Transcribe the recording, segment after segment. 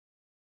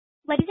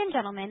Ladies and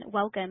gentlemen,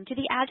 welcome to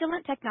the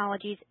Agilent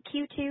Technologies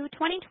Q2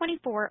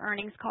 2024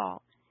 earnings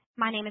call.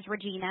 My name is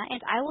Regina,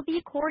 and I will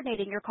be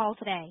coordinating your call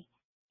today.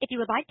 If you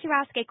would like to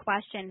ask a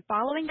question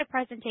following the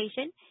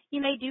presentation,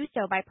 you may do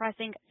so by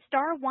pressing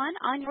star one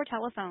on your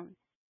telephone.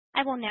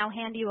 I will now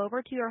hand you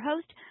over to your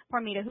host,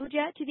 Parmeet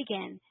Ahuja, to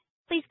begin.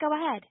 Please go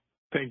ahead.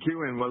 Thank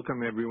you, and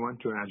welcome everyone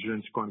to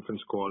Agilent's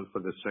conference call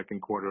for the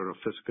second quarter of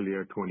fiscal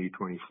year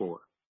 2024.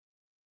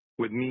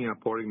 With me are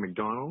Padraig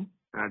McDonnell,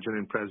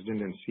 Agilent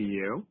President and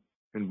CEO,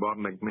 and Bob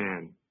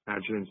McMahon,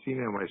 Agilent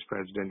Senior Vice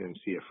President and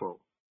CFO.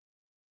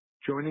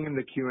 Joining in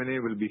the Q&A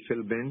will be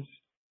Phil Binns,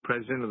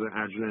 President of the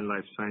Agilent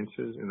Life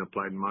Sciences and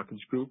Applied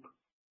Markets Group,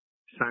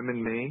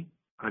 Simon May,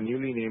 our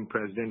newly named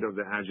President of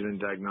the Agilent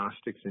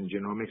Diagnostics and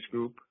Genomics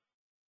Group,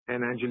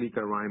 and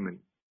Angelica Ryman,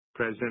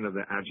 President of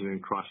the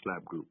Agilent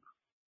CrossLab Group.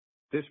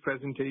 This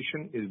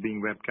presentation is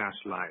being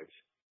webcast live.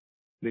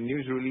 The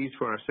news release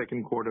for our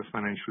second quarter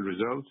financial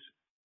results,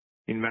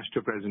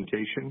 investor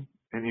presentation,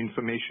 and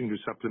information to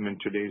supplement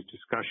today's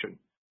discussion,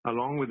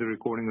 along with the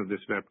recording of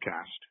this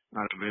webcast,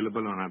 are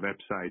available on our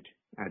website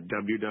at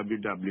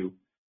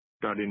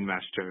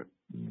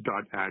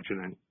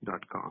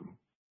www.investor.agilent.com.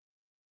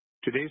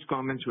 Today's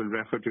comments will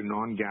refer to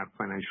non-GAAP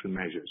financial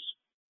measures.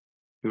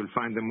 You will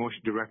find the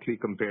most directly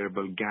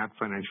comparable GAAP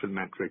financial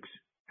metrics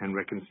and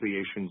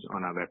reconciliations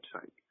on our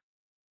website.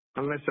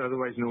 Unless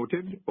otherwise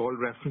noted, all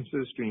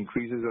references to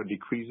increases or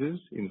decreases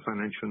in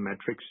financial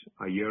metrics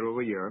are year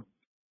over year,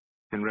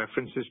 and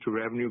references to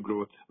revenue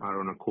growth are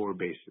on a core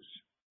basis.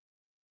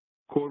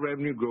 Core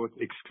revenue growth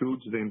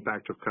excludes the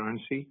impact of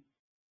currency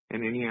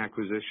and any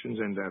acquisitions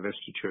and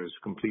divestitures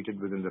completed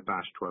within the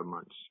past 12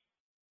 months.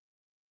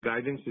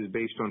 Guidance is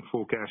based on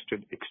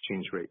forecasted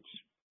exchange rates.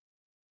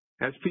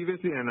 As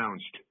previously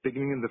announced,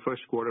 beginning in the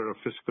first quarter of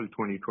fiscal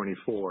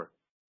 2024,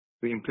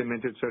 we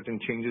implemented certain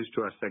changes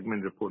to our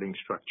segment reporting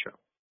structure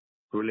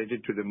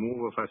related to the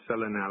move of our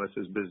cell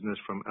analysis business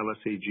from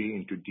LSAG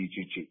into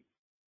DGG.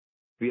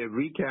 We have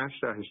recast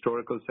our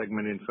historical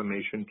segment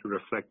information to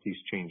reflect these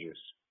changes.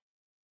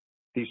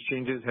 These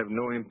changes have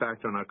no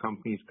impact on our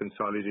company's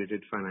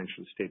consolidated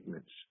financial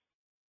statements.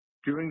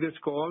 During this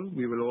call,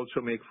 we will also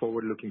make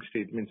forward-looking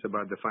statements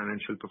about the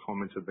financial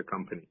performance of the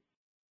company.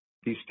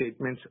 These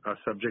statements are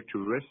subject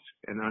to risks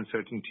and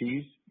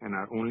uncertainties and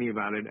are only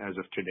valid as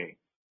of today.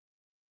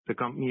 The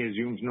company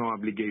assumes no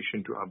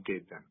obligation to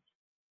update them.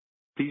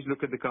 Please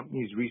look at the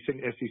company's recent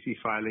SEC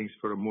filings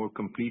for a more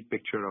complete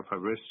picture of our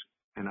risks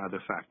and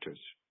other factors.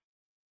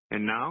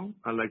 And now,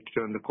 I'd like to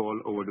turn the call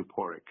over to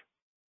Padraig.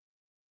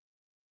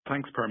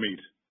 Thanks, Parmeet.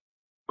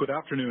 Good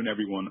afternoon,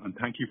 everyone, and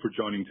thank you for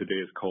joining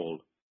today's call.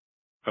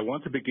 I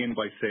want to begin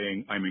by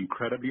saying I'm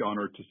incredibly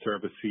honored to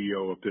serve as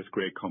CEO of this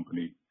great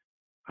company,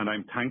 and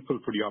I'm thankful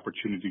for the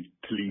opportunity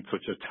to lead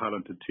such a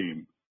talented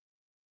team.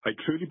 I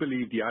truly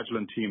believe the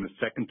Agilent team is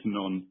second to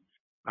none,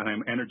 and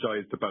I'm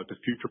energized about the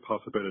future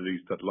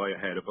possibilities that lie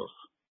ahead of us.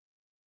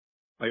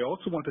 I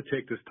also want to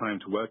take this time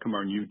to welcome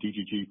our new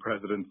DGG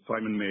President,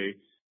 Simon May,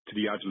 to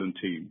the Agilent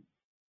team.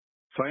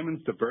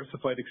 Simon's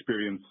diversified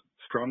experience,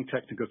 strong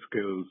technical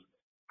skills,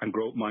 and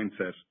growth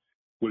mindset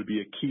will be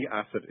a key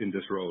asset in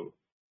this role.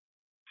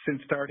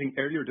 Since starting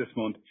earlier this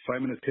month,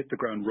 Simon has hit the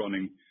ground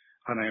running,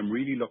 and I am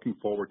really looking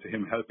forward to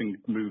him helping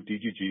move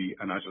DGG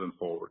and Agilent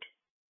forward.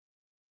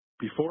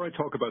 Before I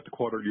talk about the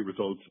quarterly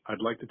results,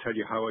 I'd like to tell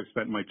you how I've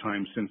spent my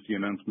time since the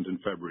announcement in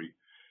February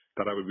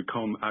that I would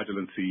become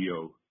Agilent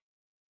CEO.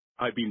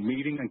 I've been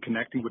meeting and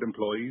connecting with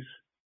employees,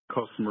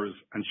 customers,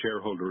 and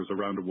shareholders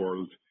around the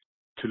world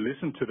to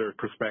listen to their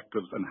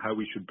perspectives on how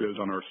we should build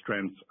on our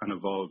strengths and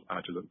evolve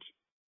Agilent.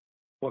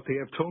 What they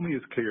have told me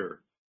is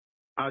clear.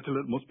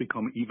 Agilent must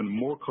become even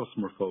more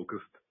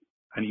customer-focused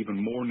and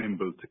even more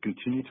nimble to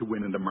continue to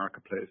win in the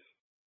marketplace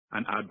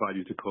and add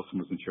value to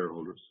customers and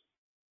shareholders.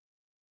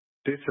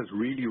 This has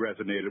really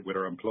resonated with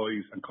our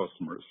employees and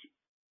customers.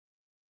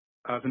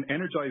 As an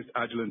energized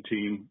Agilent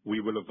team,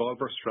 we will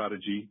evolve our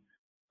strategy,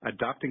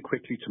 adapting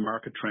quickly to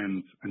market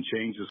trends and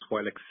changes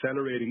while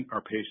accelerating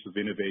our pace of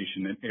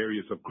innovation in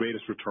areas of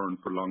greatest return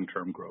for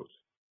long-term growth.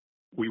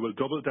 We will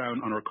double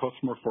down on our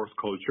customer-first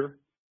culture,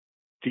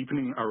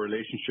 deepening our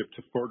relationship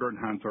to further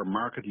enhance our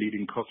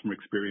market-leading customer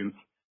experience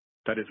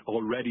that is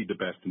already the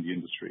best in the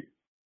industry.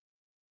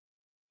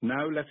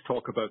 Now let's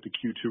talk about the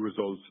Q2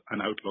 results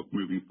and outlook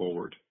moving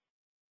forward.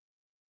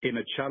 In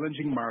a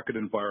challenging market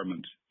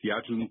environment, the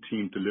Agilent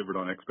team delivered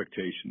on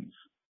expectations.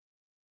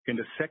 In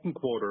the second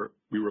quarter,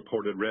 we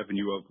reported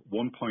revenue of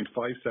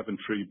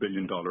 $1.573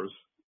 billion,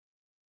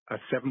 a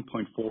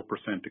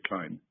 7.4%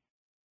 decline.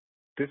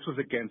 This was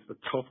against a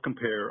tough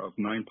compare of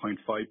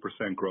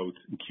 9.5% growth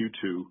in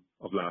Q2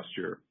 of last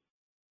year.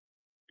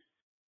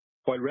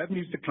 While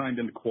revenues declined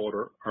in the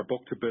quarter, our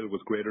book-to-bill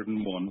was greater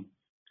than 1,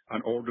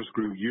 and orders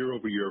grew year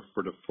over year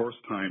for the first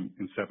time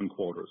in 7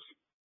 quarters.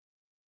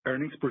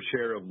 Earnings per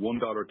share of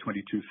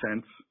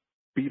 $1.22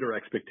 beat our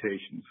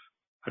expectations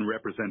and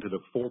represented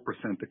a 4%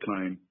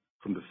 decline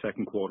from the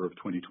second quarter of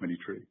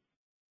 2023.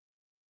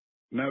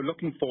 Now,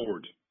 looking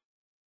forward,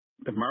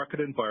 the market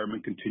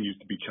environment continues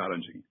to be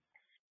challenging,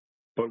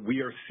 but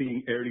we are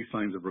seeing early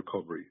signs of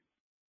recovery.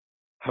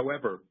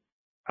 However,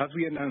 as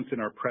we announced in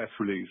our press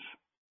release,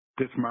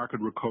 this market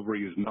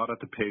recovery is not at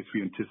the pace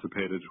we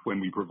anticipated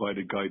when we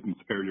provided guidance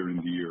earlier in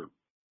the year.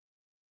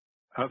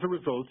 As a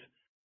result,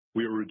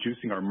 we are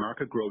reducing our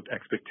market growth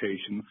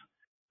expectations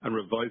and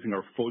revising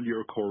our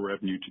full-year core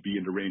revenue to be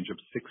in the range of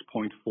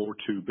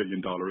 $6.42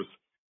 billion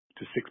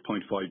to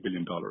 $6.5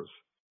 billion,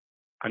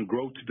 and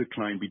growth to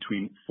decline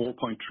between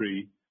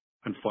 4.3%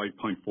 and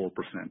 5.4%.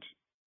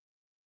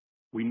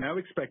 We now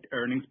expect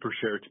earnings per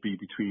share to be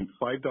between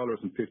 $5.15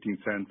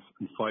 and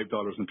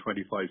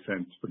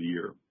 $5.25 for the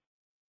year.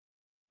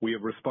 We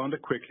have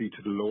responded quickly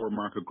to the lower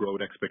market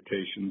growth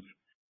expectations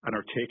and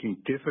are taking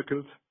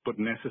difficult but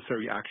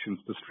necessary actions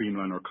to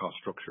streamline our cost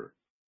structure.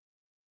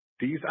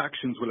 These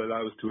actions will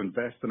allow us to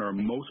invest in our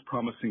most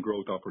promising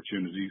growth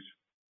opportunities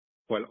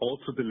while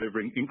also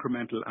delivering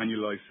incremental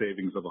annualized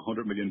savings of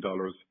 $100 million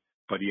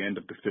by the end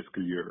of the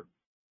fiscal year.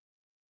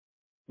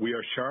 We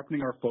are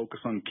sharpening our focus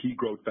on key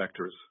growth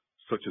vectors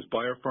such as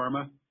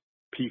biopharma,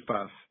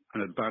 PFAS,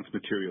 and advanced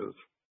materials,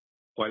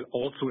 while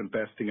also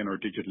investing in our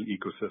digital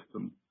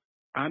ecosystem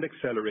and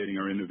accelerating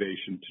our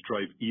innovation to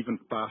drive even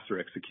faster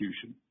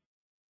execution.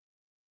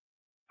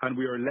 And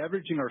we are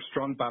leveraging our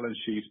strong balance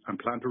sheet and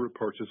plan to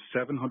repurchase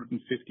 $750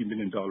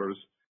 million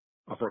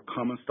of our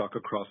common stock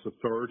across the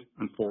third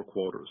and fourth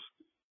quarters,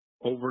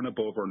 over and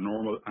above our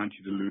normal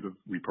anti-dilutive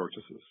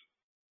repurchases.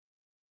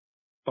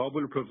 Bob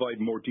will provide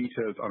more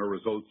details on our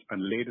results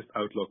and latest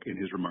outlook in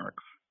his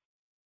remarks.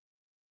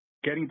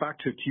 Getting back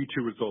to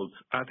Q2 results,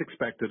 as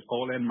expected,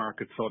 all end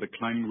markets saw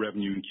declining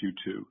revenue in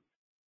Q2.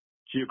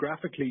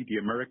 Geographically, the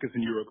Americas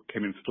and Europe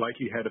came in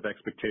slightly ahead of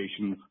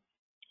expectations,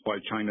 while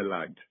China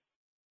lagged.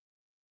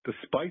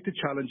 Despite the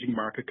challenging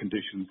market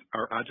conditions,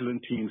 our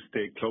Agilent team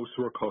stayed close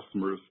to our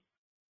customers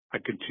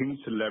and continues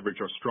to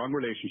leverage our strong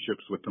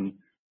relationships with them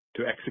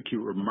to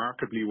execute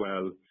remarkably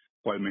well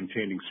while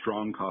maintaining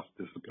strong cost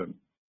discipline.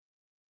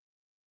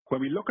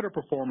 When we look at our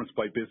performance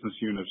by business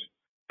unit,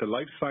 the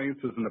Life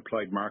Sciences and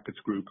Applied Markets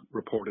Group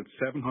reported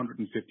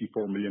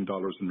 $754 million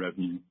in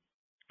revenue,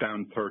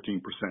 down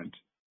 13%.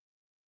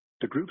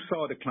 The group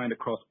saw a decline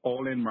across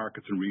all end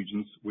markets and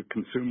regions, with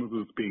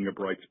consumables being a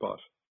bright spot.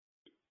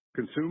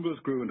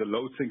 Consumables grew in the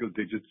low single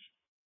digits,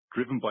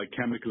 driven by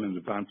chemical and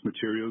advanced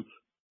materials,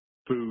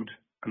 food,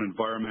 and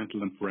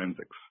environmental and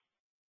forensics.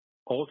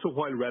 Also,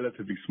 while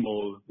relatively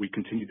small, we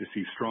continue to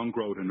see strong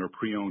growth in our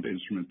pre-owned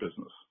instrument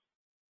business.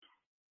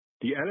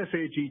 The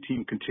LSAG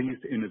team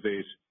continues to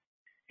innovate,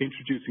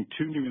 introducing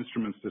 2 new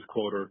instruments this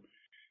quarter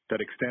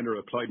that extend our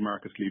applied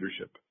markets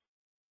leadership.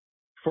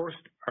 First,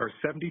 our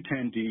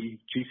 7010D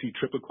GC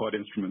triple quad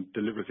instrument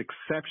delivers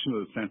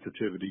exceptional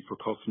sensitivity for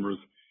customers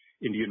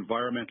in the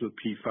environmental,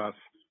 PFAS,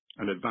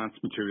 and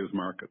advanced materials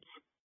markets,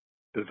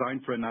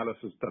 designed for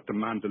analysis that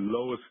demand the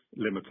lowest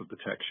limits of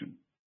detection.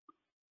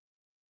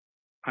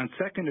 And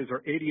second is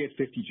our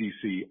 8850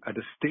 GC, a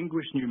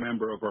distinguished new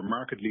member of our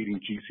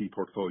market-leading GC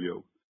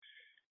portfolio.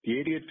 The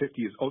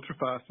 8850 is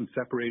ultra-fast in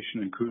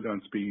separation and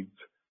cool-down speeds,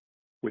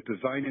 with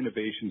design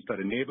innovations that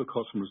enable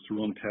customers to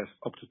run tests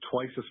up to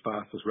twice as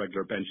fast as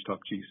regular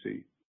benchtop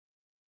GC.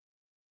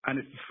 And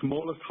it's the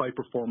smallest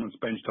high-performance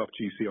benchtop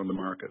GC on the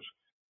market.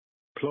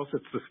 Plus,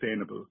 it's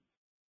sustainable,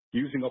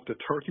 using up to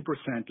 30%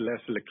 less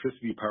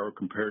electricity power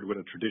compared with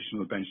a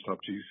traditional benchtop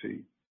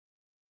GC.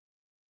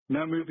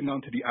 Now moving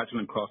on to the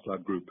Agilent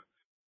CrossLab Group,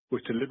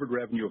 which delivered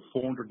revenue of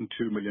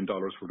 $402 million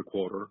for the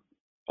quarter,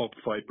 up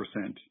 5%.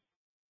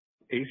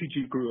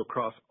 ACG grew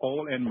across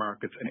all end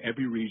markets in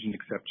every region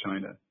except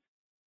China.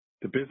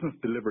 The business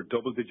delivered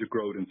double-digit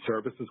growth in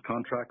services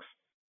contracts,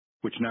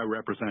 which now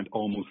represent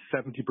almost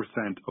 70%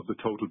 of the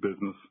total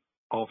business,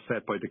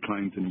 offset by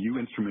declines in new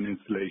instrument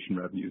installation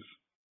revenues.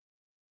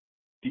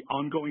 The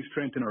ongoing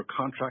strength in our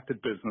contracted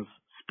business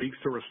speaks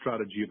to our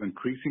strategy of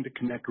increasing the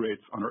connect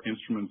rates on our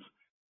instruments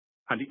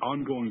and the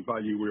ongoing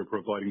value we are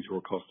providing to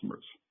our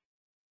customers.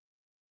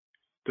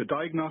 The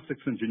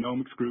Diagnostics and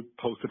Genomics Group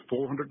posted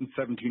 $417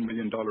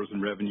 million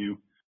in revenue,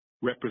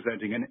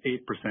 representing an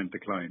 8%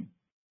 decline.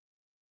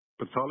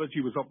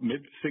 Pathology was up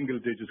mid-single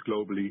digits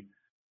globally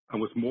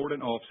and was more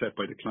than offset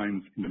by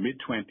declines in the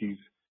mid-20s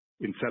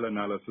in cell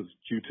analysis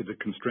due to the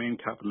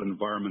constrained capital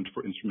environment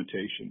for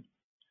instrumentation.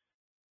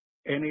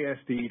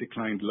 NASD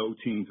declined low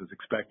teens as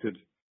expected,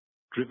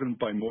 driven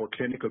by more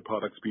clinical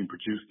products being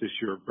produced this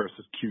year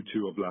versus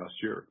Q2 of last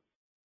year.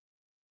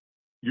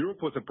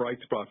 Europe was a bright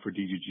spot for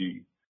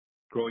DGG,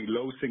 growing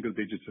low single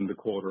digits in the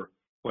quarter,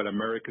 while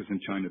Americas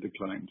and China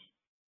declined.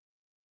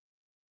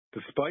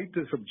 Despite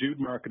the subdued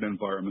market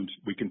environment,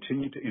 we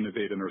continue to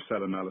innovate in our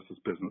cell analysis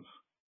business.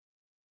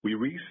 We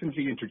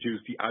recently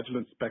introduced the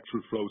Agilent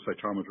Spectral Flow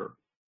Cytometer,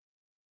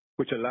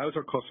 which allows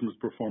our customers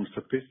to perform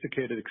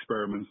sophisticated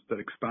experiments that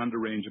expand the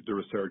range of their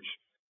research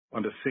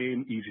on the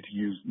same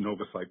easy-to-use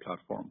NovaCyte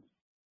platform.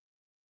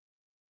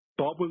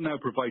 Bob will now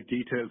provide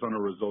details on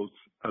our results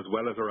as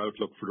well as our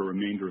outlook for the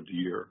remainder of the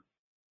year.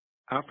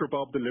 After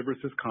Bob delivers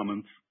his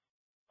comments,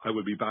 I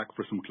will be back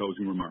for some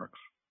closing remarks.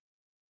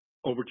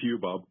 Over to you,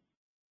 Bob.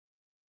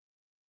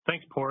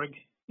 Thanks, Padraig,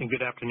 and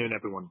good afternoon,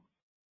 everyone.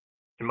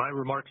 In my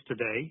remarks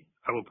today,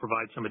 I will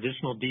provide some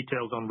additional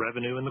details on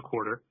revenue in the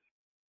quarter,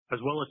 as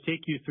well as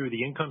take you through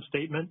the income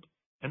statement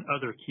and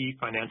other key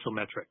financial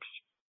metrics.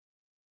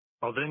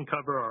 I'll then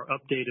cover our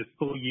updated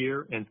full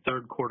year and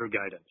third quarter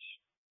guidance.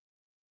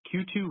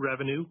 Q2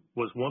 revenue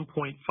was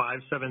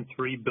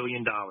 $1.573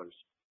 billion,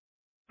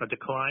 a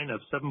decline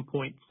of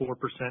 7.4%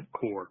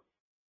 core.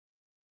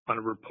 On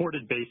a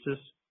reported basis,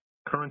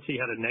 currency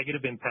had a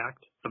negative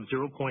impact of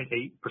 0.8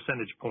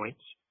 percentage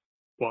points,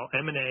 while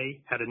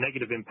M&A had a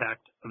negative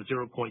impact of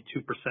 0.2%,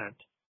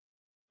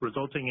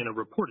 resulting in a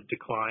reported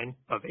decline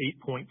of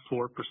 8.4%.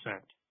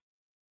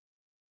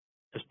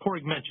 As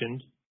Padraig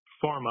mentioned,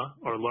 pharma,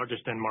 our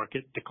largest end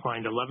market,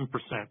 declined 11%,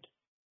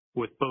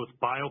 with both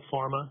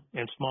biopharma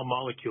and small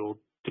molecule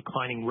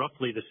declining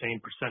roughly the same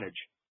percentage.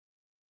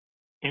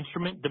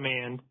 Instrument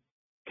demand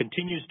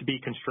continues to be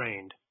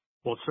constrained,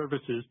 while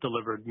services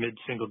delivered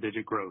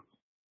mid-single-digit growth.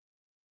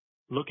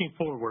 Looking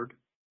forward,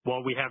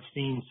 while we have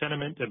seen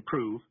sentiment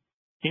improve,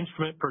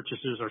 instrument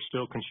purchases are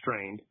still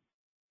constrained,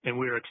 and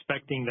we are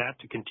expecting that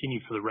to continue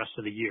for the rest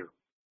of the year.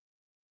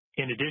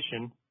 In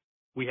addition,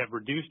 we have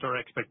reduced our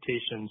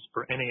expectations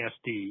for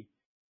NASD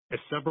as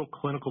several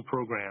clinical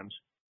programs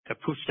have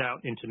pushed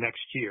out into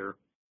next year,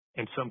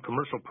 and some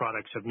commercial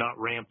products have not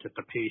ramped at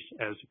the pace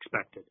as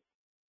expected.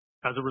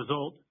 As a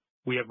result,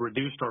 we have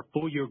reduced our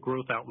full-year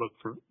growth outlook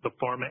for the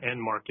pharma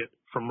end market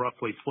from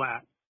roughly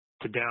flat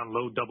to down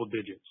low double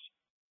digits,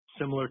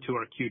 similar to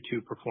our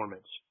Q2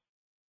 performance.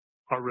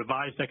 Our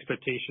revised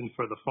expectation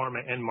for the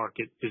pharma end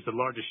market is the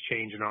largest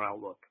change in our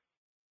outlook.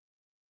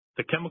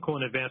 The chemical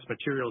and advanced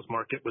materials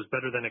market was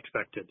better than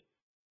expected,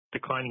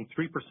 declining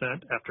 3%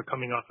 after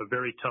coming off a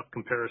very tough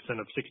comparison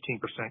of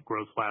 16%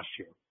 growth last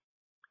year.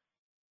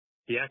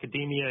 The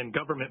academia and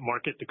government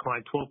market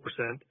declined 12%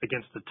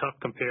 against a tough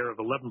compare of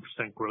 11%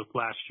 growth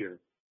last year.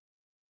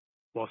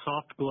 While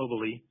soft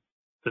globally,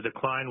 the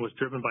decline was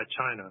driven by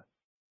China,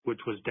 which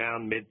was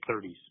down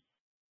mid-30s.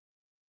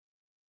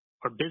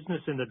 Our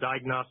business in the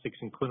diagnostics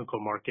and clinical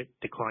market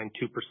declined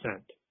 2%.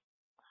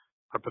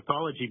 Our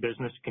pathology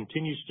business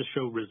continues to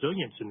show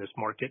resilience in this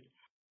market,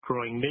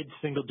 growing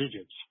mid-single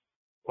digits,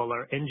 while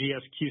our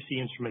NGS QC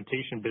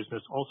instrumentation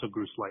business also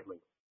grew slightly.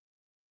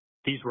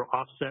 These were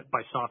offset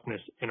by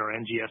softness in our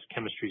NGS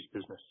chemistries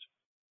business.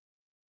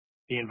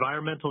 The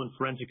environmental and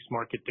forensics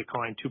market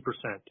declined 2%.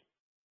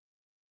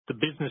 The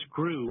business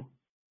grew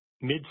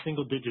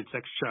mid-single digits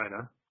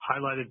ex-China,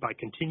 highlighted by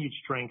continued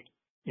strength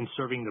in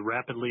serving the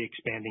rapidly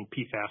expanding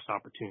PFAS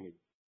opportunity.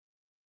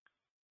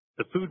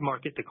 The food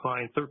market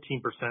declined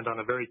 13% on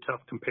a very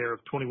tough compare of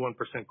 21%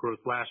 growth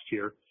last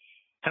year,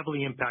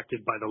 heavily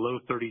impacted by the low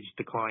 30s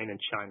decline in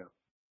China.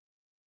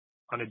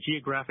 On a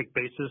geographic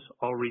basis,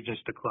 all regions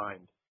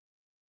declined.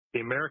 The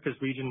Americas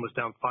region was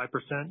down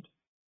 5%,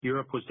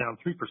 Europe was down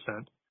 3%,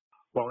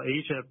 while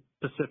Asia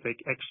Pacific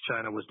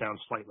ex-China was down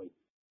slightly.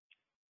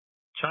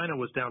 China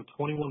was down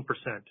 21%,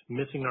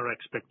 missing our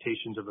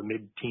expectations of a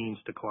mid-teens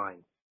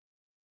decline.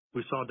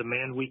 We saw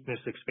demand weakness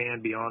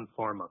expand beyond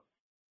pharma.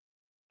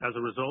 As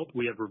a result,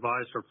 we have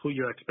revised our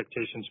full-year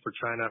expectations for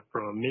China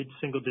from a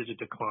mid-single-digit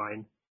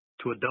decline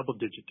to a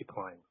double-digit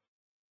decline.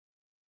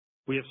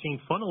 We have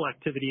seen funnel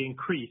activity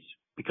increase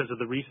because of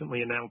the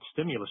recently announced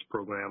stimulus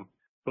program,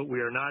 but we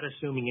are not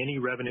assuming any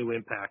revenue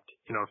impact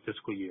in our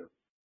fiscal year.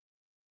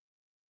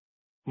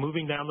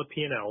 Moving down the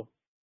P&L,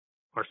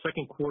 our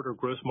second quarter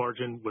gross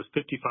margin was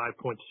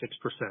 55.6%,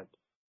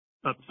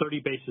 up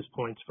 30 basis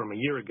points from a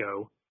year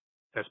ago,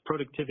 as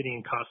productivity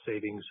and cost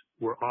savings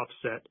were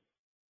offset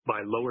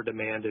by lower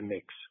demand and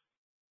mix.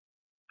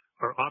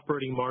 Our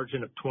operating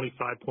margin of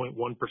 25.1%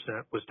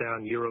 was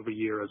down year over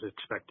year as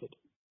expected.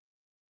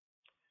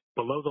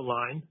 Below the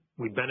line,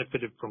 we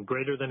benefited from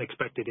greater than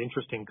expected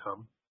interest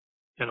income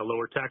and a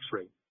lower tax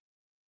rate.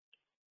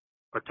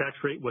 Our tax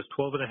rate was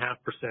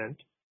 12.5%,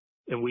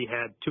 and we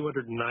had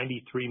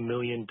 293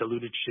 million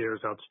diluted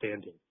shares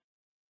outstanding.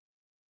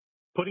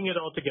 Putting it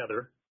all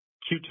together,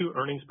 Q2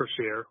 earnings per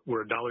share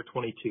were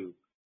 $1.22,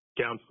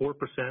 down 4%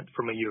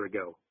 from a year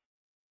ago,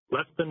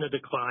 less than the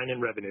decline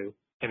in revenue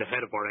and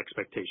ahead of our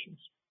expectations.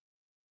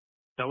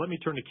 Now let me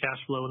turn to cash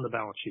flow and the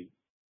balance sheet.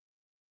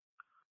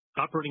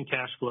 Operating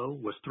cash flow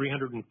was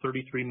 $333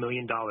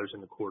 million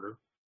in the quarter,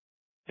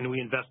 and we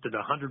invested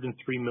 $103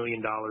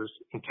 million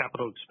in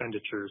capital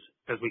expenditures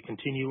as we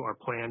continue our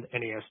planned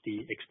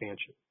NASD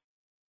expansion.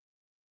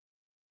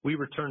 We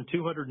returned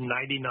 $299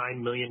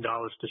 million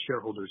to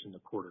shareholders in the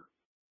quarter,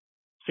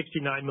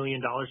 $69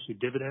 million through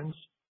dividends,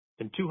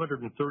 and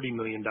 $230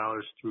 million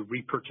through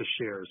repurchased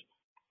shares,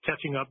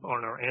 catching up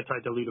on our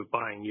anti-dilutive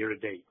buying year to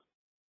date.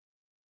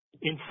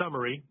 In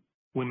summary,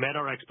 we met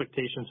our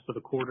expectations for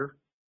the quarter,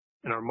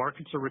 and our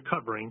markets are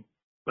recovering,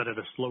 but at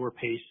a slower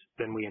pace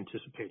than we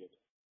anticipated.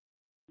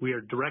 We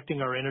are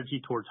directing our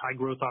energy towards high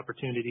growth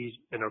opportunities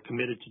and are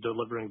committed to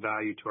delivering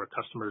value to our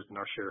customers and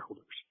our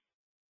shareholders.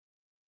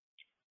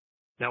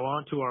 Now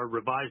on to our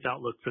revised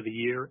outlook for the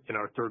year and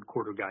our third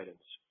quarter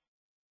guidance.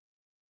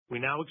 We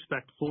now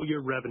expect full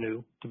year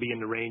revenue to be in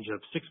the range of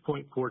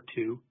 $6.42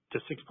 to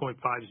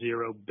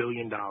 $6.50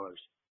 billion,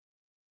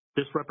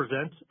 This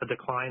represents a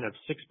decline of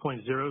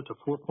 6.0 to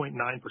 4.9%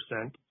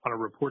 on a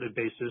reported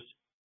basis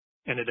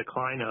and a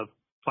decline of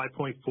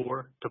 5.4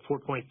 to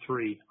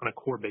 4.3 on a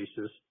core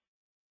basis.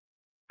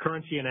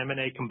 Currency and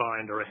M&A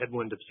combined are a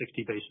headwind of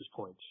 60 basis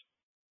points.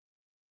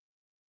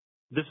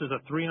 This is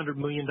a $300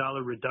 million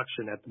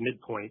reduction at the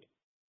midpoint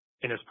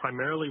and is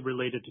primarily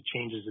related to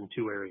changes in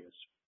two areas: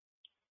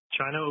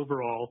 China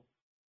overall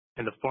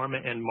and the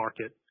pharma end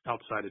market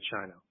outside of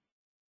China.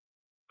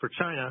 For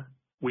China,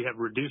 we have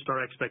reduced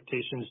our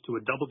expectations to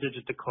a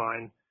double-digit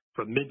decline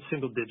from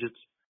mid-single digits,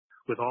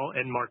 with all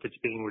end markets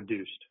being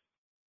reduced.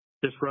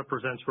 This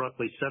represents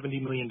roughly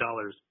 $70 million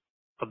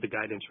of the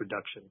guidance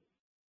reduction.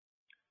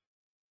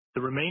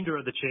 The remainder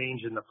of the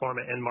change in the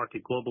pharma end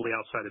market globally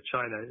outside of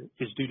China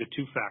is due to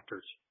two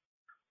factors.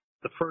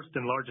 The first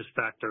and largest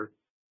factor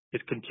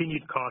is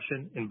continued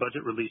caution in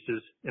budget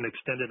releases and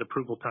extended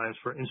approval times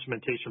for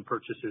instrumentation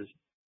purchases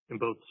in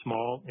both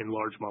small and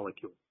large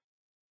molecule.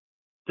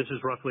 This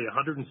is roughly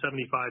 $175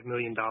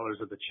 million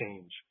of the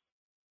change.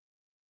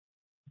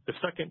 The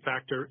second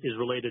factor is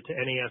related to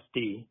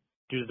NASD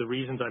due to the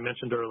reasons I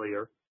mentioned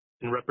earlier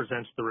and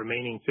represents the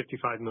remaining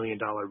 $55 million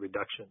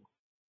reduction.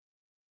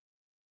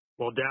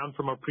 While down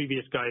from our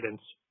previous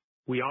guidance,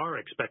 we are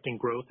expecting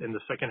growth in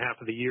the second half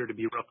of the year to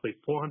be roughly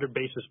 400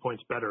 basis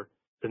points better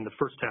than the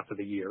first half of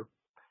the year,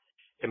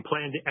 and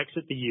plan to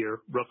exit the year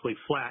roughly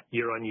flat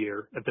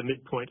year-on-year at the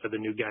midpoint of the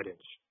new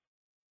guidance.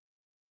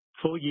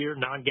 Full-year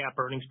non-GAAP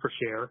earnings per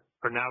share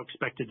are now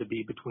expected to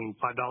be between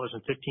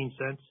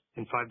 $5.15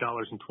 and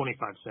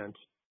 $5.25,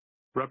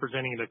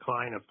 representing a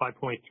decline of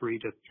 5.3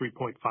 to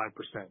 3.5%.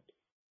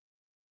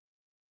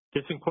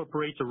 This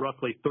incorporates a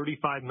roughly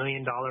 $35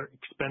 million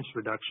expense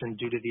reduction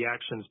due to the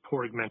actions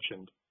Padraig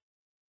mentioned,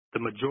 the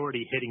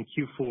majority hitting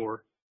Q4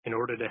 in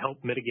order to help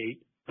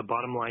mitigate the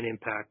bottom line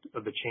impact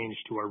of the change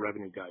to our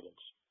revenue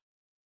guidance.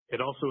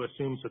 It also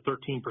assumes a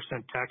 13%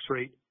 tax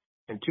rate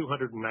and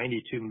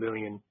 292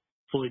 million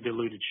fully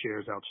diluted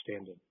shares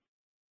outstanding.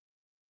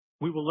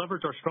 We will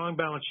leverage our strong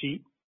balance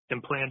sheet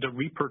and plan to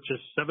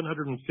repurchase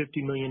 $750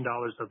 million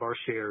of our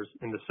shares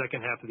in the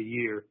second half of the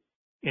year,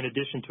 in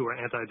addition to our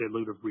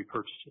anti-dilutive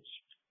repurchases.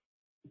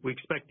 We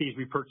expect these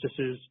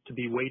repurchases to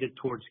be weighted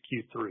towards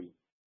Q3.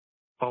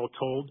 All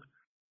told,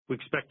 we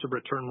expect to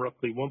return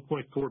roughly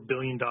 $1.4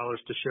 billion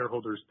to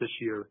shareholders this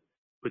year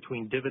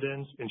between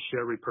dividends and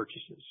share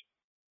repurchases.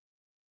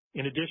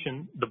 In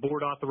addition, the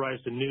board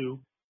authorized a new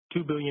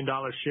 $2 billion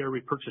share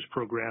repurchase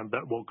program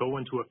that will go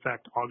into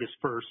effect August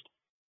 1st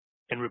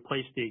and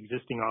replace the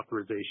existing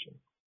authorization.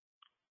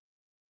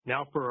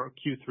 Now for our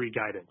Q3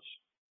 guidance.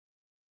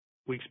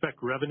 We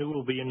expect revenue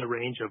will be in the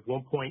range of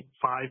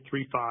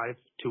 $1.535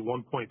 to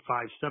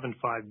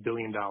 $1.575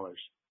 billion.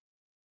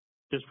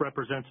 This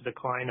represents a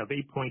decline of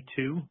 8.2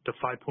 to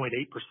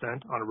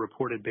 5.8% on a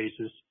reported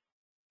basis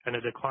and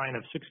a decline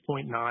of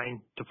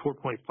 6.9 to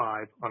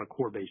 4.5 on a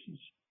core basis.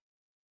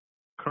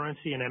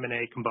 Currency and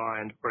M&A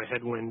combined are a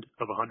headwind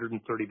of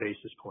 130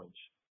 basis points.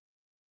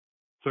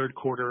 Third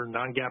quarter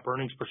non-GAAP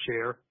earnings per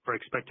share are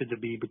expected to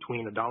be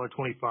between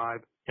 $1.25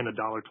 and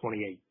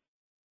 $1.28,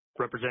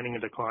 representing a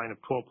decline of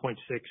 12.6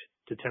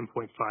 to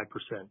 10.5%.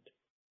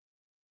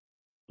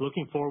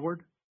 Looking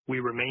forward, we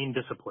remain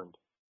disciplined.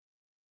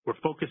 We're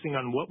focusing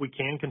on what we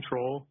can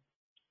control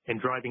and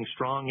driving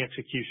strong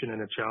execution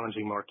in a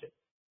challenging market.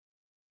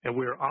 And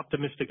we are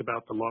optimistic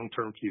about the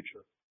long-term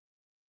future.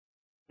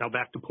 Now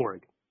back to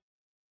Padraig.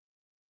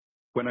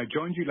 When I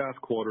joined you last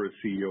quarter as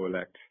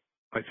CEO-elect,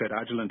 I said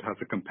Agilent has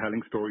a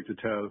compelling story to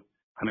tell,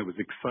 and I was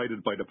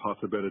excited by the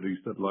possibilities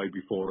that lie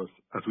before us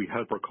as we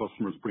help our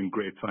customers bring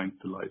great science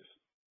to life.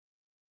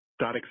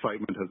 That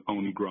excitement has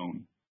only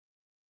grown.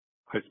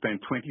 I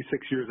spent 26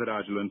 years at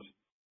Agilent,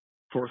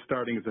 first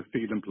starting as a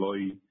field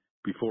employee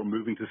before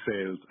moving to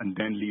sales and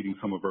then leading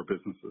some of our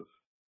businesses.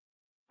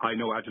 I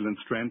know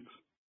Agilent's strengths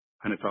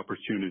and its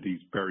opportunities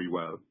very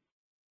well.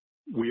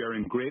 We are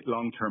in great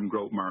long-term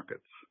growth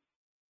markets.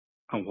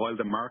 And while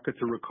the markets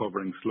are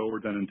recovering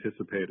slower than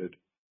anticipated,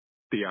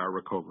 they are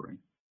recovering.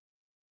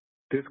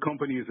 This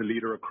company is a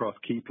leader across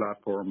key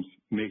platforms,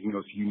 making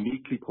us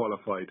uniquely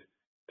qualified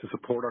to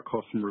support our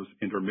customers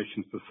in their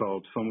missions to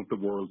solve some of the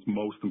world's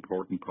most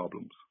important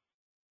problems.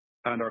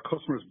 And our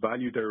customers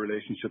value their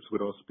relationships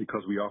with us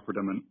because we offer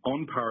them an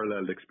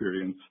unparalleled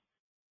experience.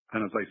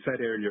 And as I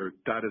said earlier,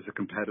 that is a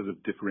competitive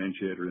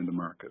differentiator in the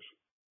market.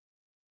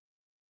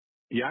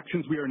 The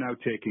actions we are now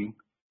taking,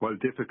 while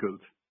difficult,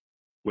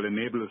 will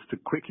enable us to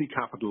quickly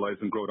capitalize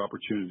on growth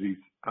opportunities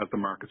as the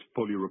markets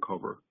fully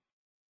recover.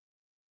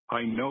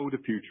 I know the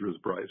future is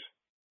bright,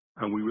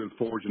 and we will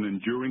forge an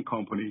enduring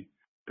company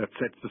that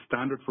sets the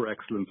standard for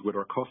excellence with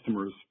our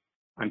customers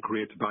and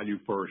creates value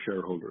for our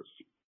shareholders.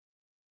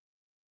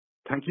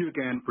 Thank you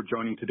again for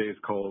joining today's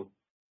call.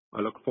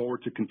 I look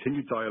forward to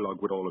continued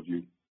dialogue with all of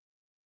you.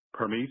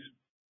 Parmeet,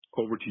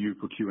 over to you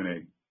for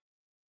Q&A.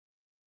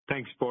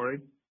 Thanks,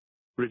 Padraig.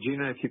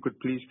 Regina, if you could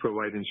please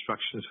provide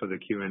instructions for the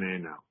Q&A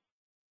now.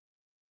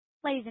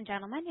 Ladies and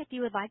gentlemen, if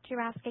you would like to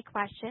ask a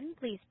question,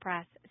 please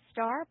press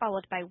star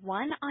followed by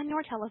 1 on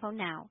your telephone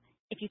now.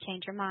 If you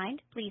change your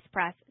mind, please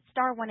press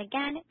star one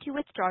again to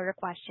withdraw your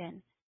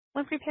question.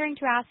 When preparing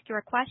to ask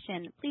your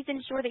question, please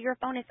ensure that your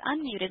phone is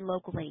unmuted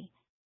locally.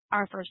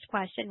 Our first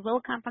question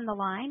will come from the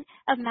line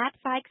of Matt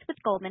Sykes with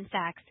Goldman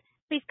Sachs.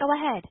 Please go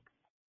ahead.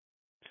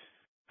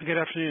 Good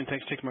afternoon.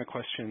 Thanks for taking my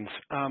questions.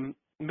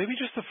 Maybe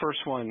just the first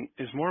one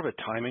is more of a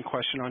timing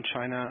question on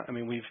China. I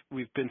mean,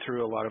 we've been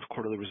through a lot of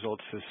quarterly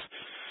results this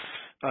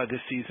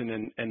season,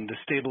 and the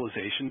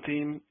stabilization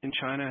theme in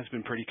China has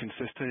been pretty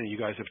consistent, and you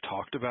guys have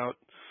talked about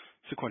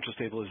sequential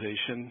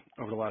stabilization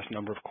over the last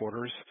number of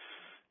quarters.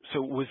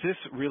 So was this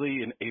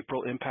really an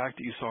April impact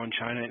that you saw in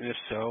China? And if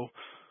so,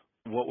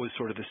 what was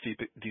sort of the steep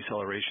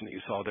deceleration that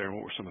you saw there, and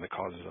what were some of the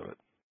causes of it?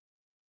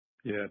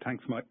 Yeah,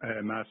 thanks, Matt.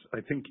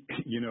 I think,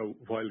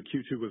 while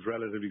Q2 was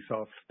relatively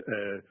soft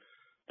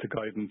to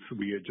guidance,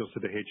 we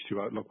adjusted the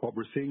H2 outlook. What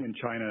we're seeing in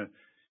China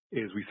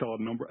is we saw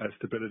a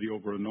stability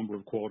over a number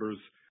of quarters.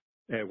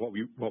 What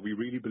we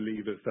really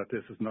believe is that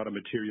this is not a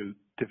material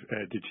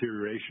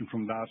deterioration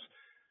from that.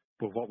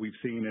 But what we've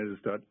seen is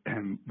that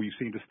we've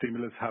seen the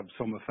stimulus have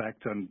some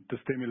effect, and the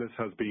stimulus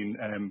has been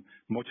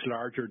much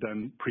larger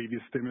than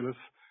previous stimulus.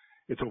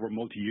 It's over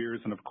multi-years,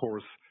 and of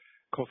course,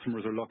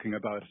 customers are looking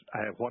about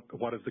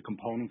what is the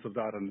components of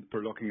that, and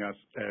they're looking at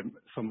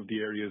some of the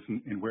areas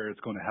in where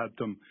it's going to help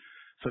them.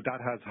 So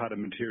that has had a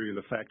material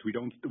effect. We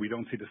don't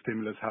see the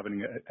stimulus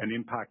having an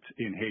impact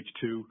in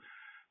H2,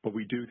 but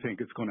we do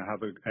think it's going to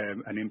have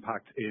an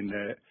impact in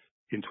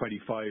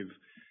 25.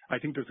 I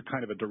think there's a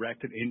kind of a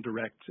direct and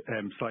indirect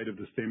side of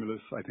the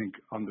stimulus. I think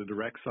on the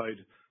direct side,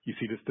 you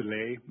see this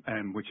delay,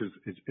 which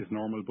is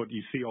normal, but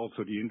you see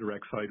also the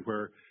indirect side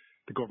where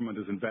the government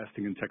is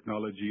investing in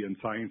technology and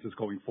sciences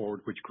going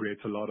forward, which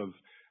creates a lot of,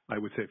 I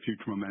would say,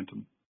 future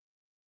momentum.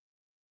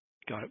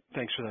 Got it.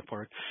 Thanks for that,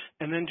 Padraig.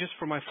 And then just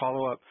for my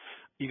follow-up,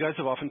 you guys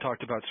have often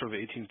talked about sort of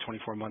 18 to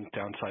 24-month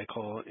down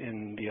cycle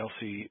in the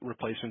LC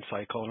replacement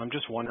cycle. And I'm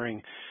just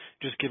wondering,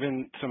 just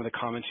given some of the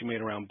comments you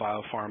made around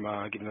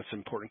biopharma, given that's an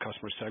important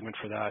customer segment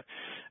for that,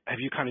 have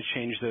you kind of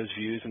changed those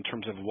views in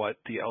terms of what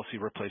the LC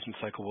replacement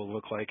cycle will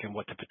look like and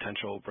what the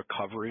potential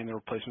recovery in the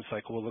replacement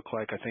cycle will look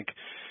like? I think,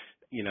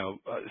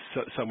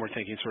 some were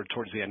thinking sort of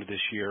towards the end of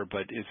this year,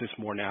 but is this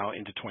more now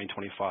into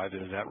 2025?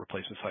 And has that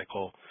replacement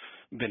cycle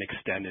been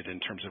extended in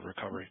terms of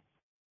recovery?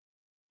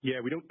 Yeah,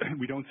 we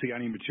don't see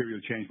any material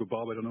change. But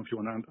Bob, I don't know if you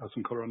want to add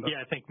some color on that. Yeah,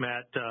 I think,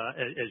 Matt,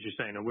 as you're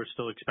saying, we're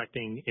still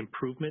expecting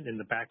improvement in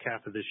the back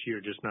half of this year,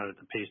 just not at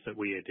the pace that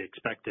we had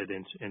expected.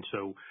 And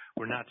so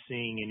we're not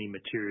seeing any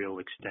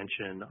material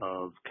extension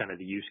of kind of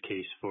the use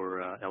case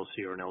for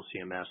LC or an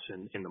LCMS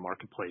in the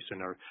marketplace,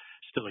 and are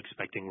still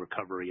expecting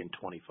recovery in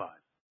 25.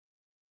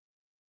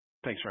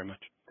 Thanks very much.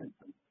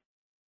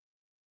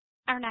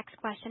 Our next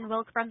question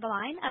will come from the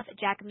line of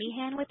Jack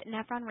Meehan with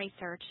Nephron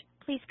Research.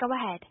 Please go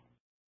ahead.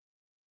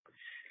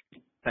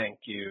 Thank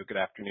you. Good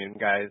afternoon,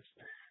 guys.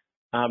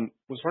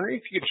 Was wondering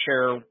if you could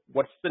share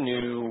what's the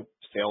new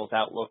sales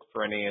outlook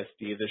for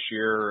NASD this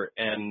year,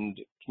 and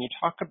can you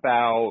talk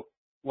about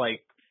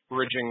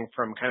bridging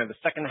from kind of the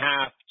second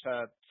half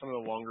to some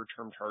of the longer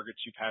term targets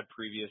you've had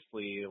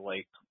previously?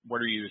 Like,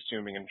 what are you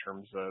assuming in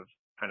terms of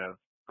kind of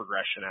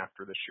progression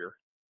after this year?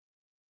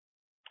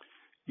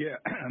 Yeah,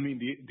 I mean,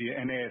 the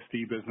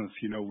NASD business,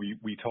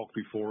 we talked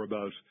before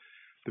about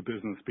the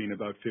business being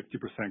about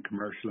 50%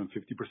 commercial and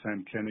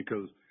 50%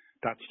 clinical.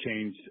 That's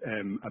changed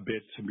a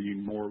bit to be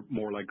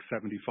more like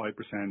 75%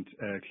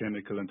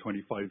 clinical and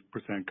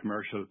 25%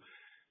 commercial.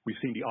 We've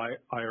seen the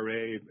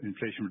IRA,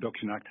 Inflation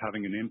Reduction Act,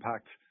 having an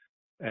impact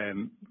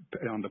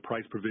on the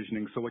price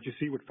provisioning. So what you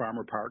see with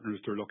pharma partners,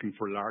 they're looking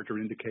for larger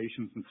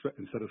indications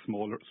instead of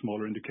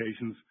smaller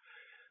indications.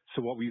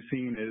 So what we've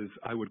seen is,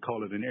 I would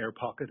call it an air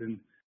pocket in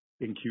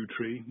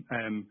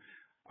Q3.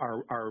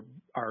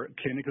 Our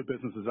clinical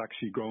business is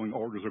actually growing.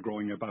 Orders are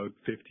growing about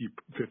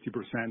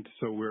 50%.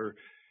 So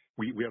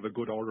we have a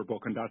good order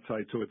book on that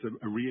side. So it's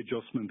a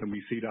readjustment, and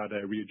we see that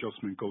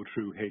readjustment go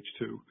through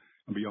H2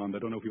 and beyond. I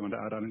don't know if you want to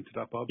add anything to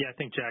that, Bob. Yeah, I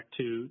think, Jack,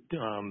 to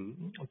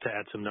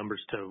add some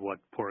numbers to what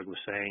Padraig was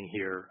saying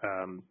here,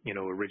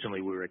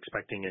 originally we were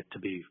expecting it to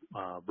be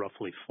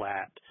roughly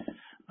flat,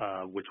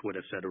 which would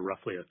have said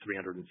roughly a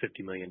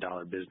 $350 million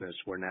business.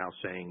 We're now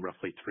saying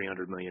roughly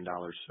 $300 million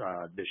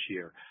this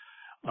year.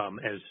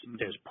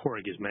 As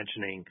Padraig is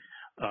mentioning,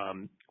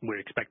 we're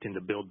expecting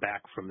to build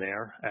back from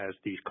there as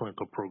these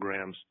clinical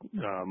programs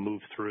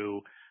move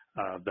through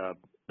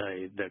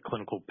the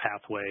clinical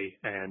pathway,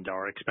 and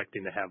are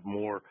expecting to have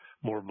more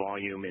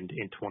volume in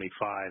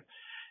 25.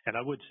 And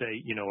I would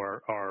say,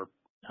 our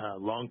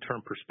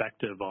long-term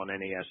perspective on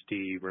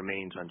NASD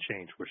remains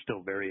unchanged. We're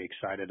still very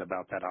excited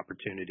about that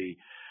opportunity,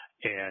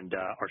 and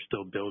are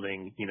still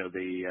building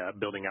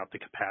out the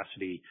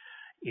capacity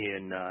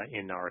in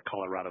our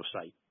Colorado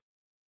site.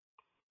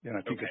 Yeah,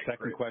 I think the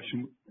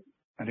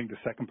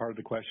second part of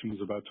the question was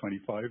about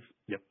 25.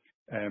 Yep.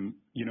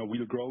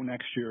 We'll grow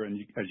next year, and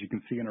as you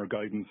can see in our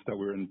guidance that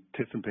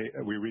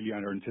we really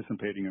are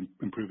anticipating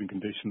improving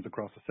conditions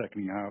across the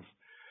second half.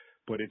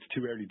 But it's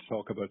too early to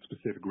talk about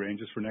specific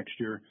ranges for next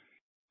year.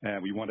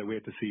 We want to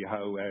wait to see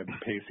how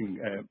pacing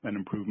and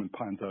improvement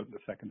pans out in the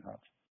second half.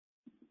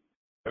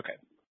 Okay,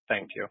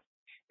 Thank you.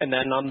 And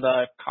then on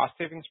the cost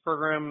savings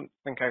program, I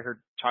think I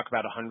heard talk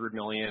about $100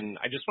 million.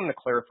 I just wanted to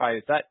clarify,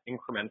 is that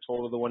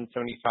incremental to the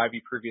 175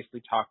 you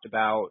previously talked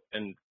about?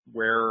 And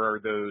where are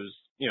those,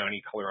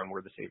 any color on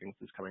where the savings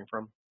is coming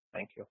from?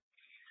 Thank you.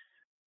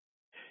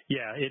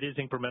 Yeah, it is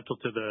incremental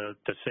to the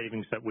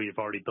savings that we have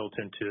already built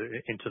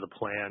into the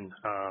plan,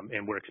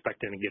 and we're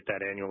expecting to get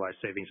that annualized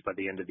savings by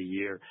the end of the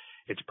year.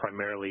 It's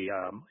primarily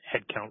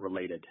headcount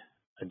related,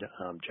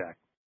 Jack.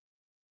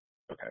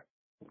 Okay.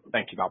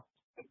 Thank you, Bob.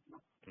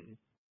 Mm-hmm.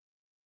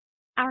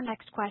 Our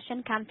next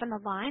question comes from the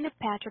line of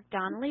Patrick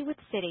Donnelly with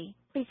Citi.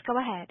 Please go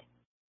ahead.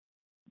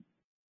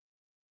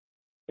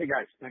 Hey,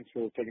 guys. Thanks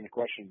for taking the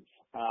questions.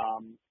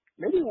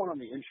 Maybe one on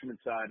the instrument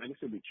side. I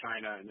guess it would be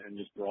China and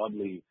just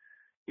broadly.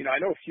 I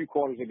know a few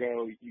quarters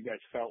ago you guys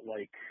felt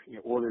like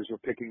orders were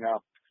picking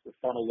up, the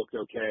funnel looked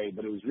okay,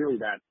 but it was really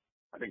that,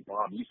 I think,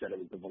 Bob, you said it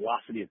was the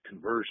velocity of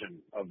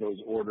conversion of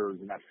those orders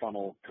and that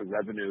funnel to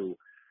revenue.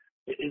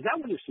 Is that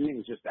what you're seeing,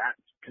 is just that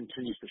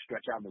continues to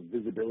stretch out, the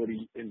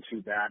visibility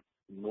into that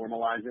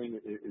normalizing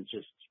is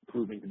just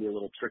proving to be a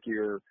little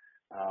trickier?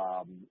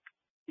 I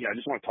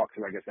just want to talk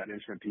through, I guess, that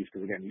instrument piece,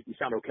 because again, you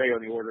sound okay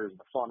on the orders and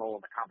the funnel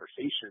and the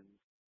conversation,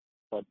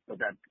 but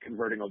that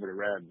converting over to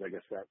revs, I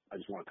guess that I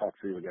just want to talk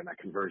through again, that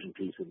conversion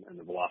piece and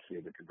the velocity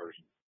of the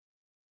conversion.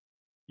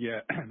 Yeah.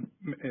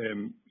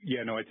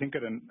 I think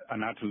at a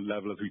natural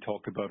level, as we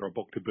talked about, our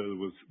book-to-bill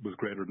was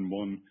greater than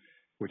 1,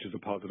 which is a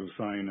positive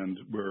sign, and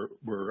where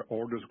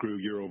orders grew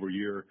year over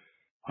year.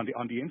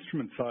 On the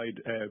instrument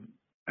side,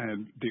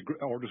 the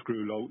orders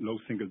grew low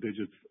single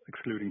digits,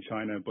 excluding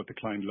China, but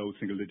declined low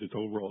single digits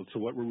overall. So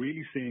what we're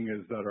really seeing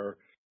is that our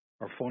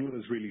funnel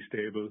is really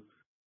stable,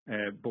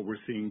 but we're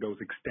seeing those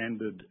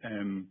extended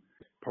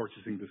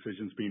purchasing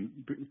decisions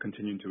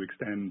continuing to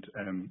extend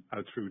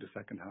out through the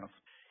second half.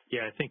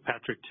 Yeah, I think,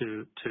 Patrick,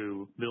 to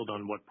build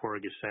on what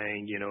Padraig is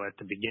saying, at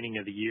the beginning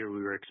of the year,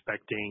 we were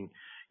expecting,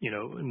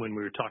 when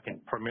we were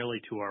talking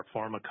primarily to our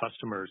pharma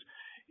customers,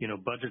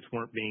 budgets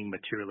weren't being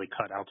materially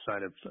cut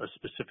outside of a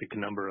specific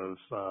number of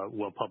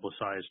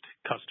well-publicized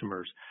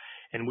customers.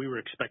 And we were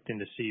expecting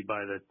to see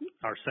by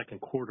our second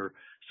quarter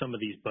some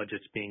of these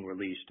budgets being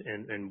released.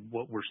 And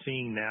what we're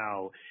seeing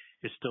now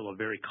is still a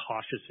very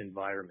cautious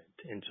environment.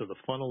 And so the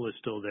funnel is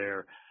still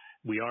there.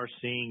 We are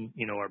seeing,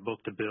 our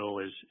book-to-bill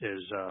is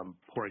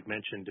Padraig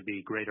mentioned, to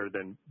be greater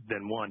than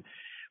 1.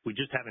 We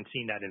just haven't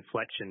seen that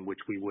inflection,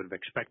 which we would have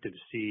expected to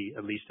see,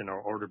 at least in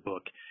our order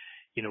book.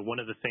 One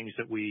of the things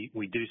that we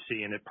do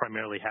see, and it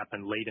primarily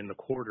happened late in the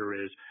quarter,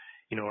 is,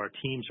 our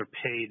teams are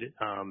paid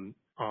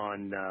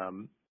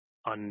on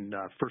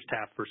first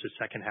half versus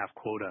second half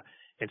quota.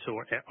 And so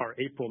our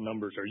April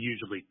numbers are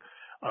usually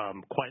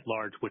quite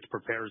large, which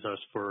prepares us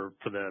for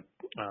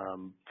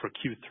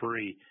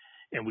Q3.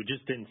 And we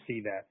just didn't see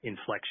that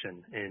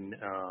inflection in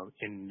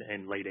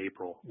late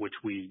April, which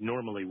we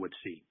normally would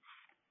see.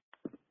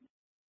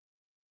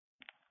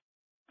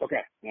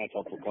 Okay, that's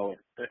helpful color.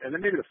 And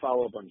then maybe to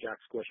follow up on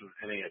Jack's question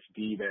on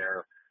NASD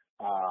there,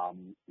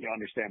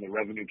 understand the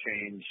revenue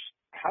change.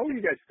 How are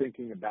you guys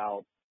thinking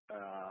about,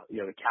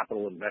 the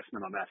capital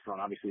investment on that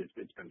front? Obviously, it's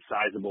been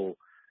sizable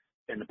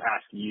in the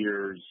past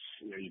years.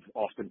 You've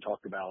often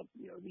talked about,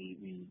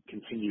 the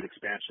continued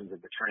expansions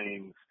of the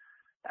trains.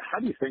 How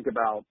do you think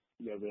about,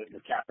 the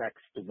CapEx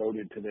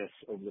devoted to this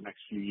over the next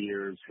few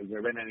years? Has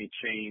there been any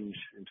change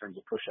in terms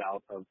of push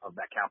out of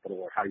that capital,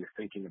 or how you're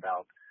thinking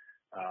about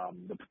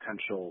the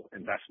potential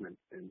investment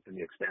in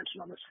the expansion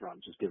on this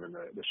front, just given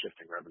the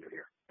shifting revenue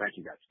here? Thank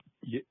you, guys.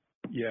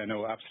 Yeah,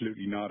 no,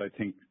 absolutely not. I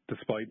think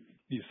despite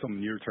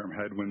some near-term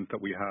headwinds that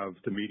we have,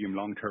 the medium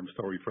long-term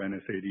story for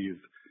NASD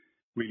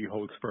really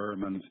holds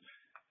firm. And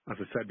as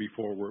I said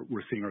before,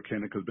 we're seeing our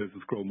clinical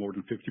business grow more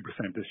than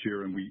 50% this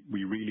year, and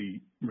we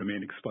really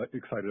remain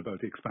excited about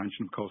the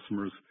expansion of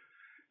customers.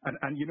 And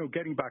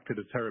getting back to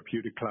the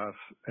therapeutic class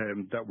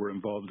that we're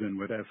involved in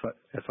with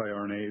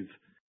siRNAs,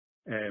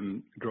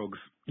 drugs,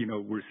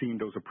 we're seeing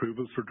those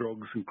approvals for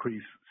drugs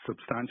increase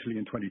substantially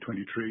in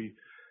 2023,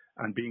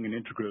 and being an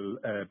integral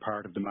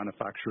part of the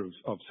manufacture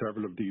of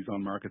several of these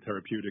on-market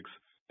therapeutics,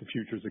 the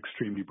future is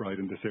extremely bright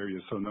in this area,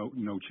 so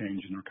no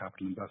change in our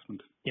capital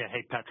investment. Yeah,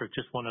 hey, Patrick,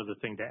 just one other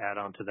thing to add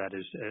on to that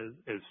is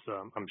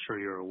I'm sure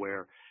you're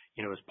aware,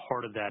 as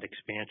part of that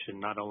expansion,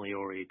 not only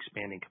are we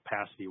expanding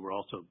capacity, we're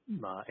also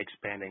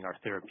expanding our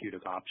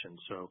therapeutic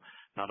options. So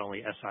not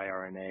only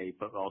siRNA,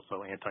 but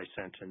also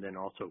antisense, and then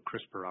also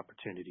CRISPR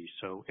opportunities.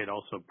 So it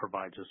also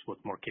provides us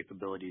with more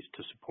capabilities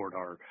to support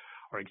our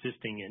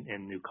existing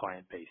and new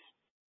client base.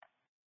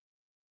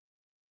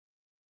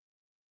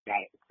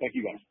 Got it. Thank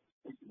you, guys.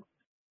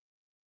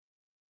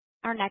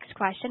 Our next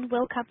question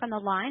will come from the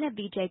line of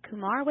Vijay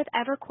Kumar with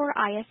Evercore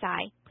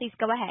ISI. Please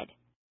go ahead.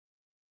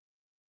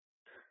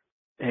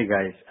 Hey,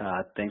 guys.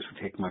 Thanks for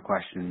taking my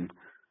question.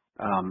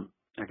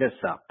 I guess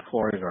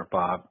Padraig or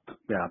Bob,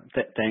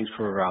 thanks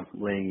for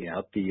laying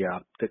out the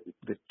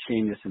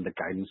changes in the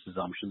guidance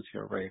assumptions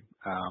here, right?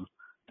 I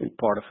think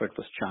part of it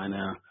was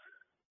China,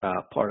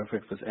 part of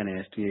it was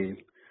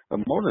NASD.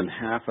 But more than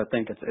half, I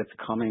think it's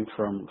coming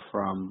from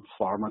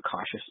pharma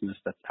cautiousness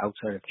that's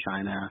outside of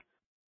China.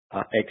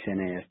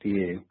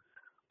 ex-NASD,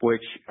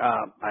 which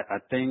I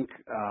think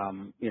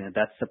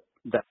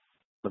that's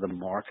for the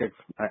market.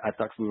 I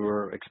thought we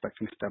were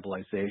expecting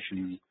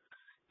stabilization.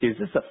 Is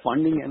this a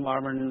funding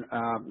environment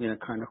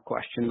kind of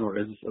question, or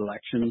is this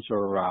elections,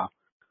 or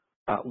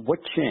what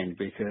changed?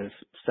 Because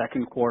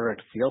second quarter,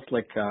 it feels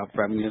like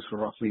revenues were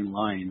roughly in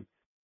line.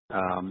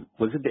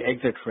 Was it the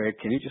exit rate?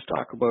 Can you just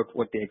talk about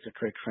what the exit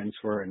rate trends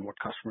were and what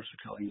customers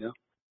are telling you?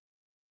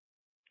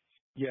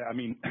 Yeah, I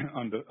mean,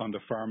 on the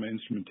pharma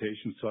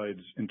instrumentation side,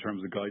 in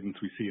terms of guidance,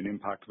 we see an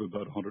impact of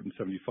about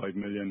 $175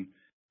 million,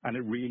 and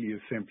it really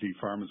is simply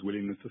pharma's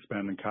willingness to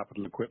spend on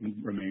capital equipment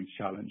remains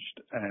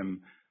challenged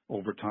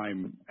over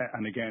time.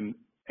 And again,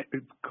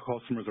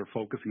 customers are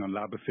focusing on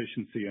lab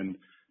efficiency and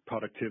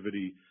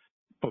productivity,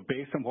 but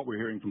based on what we're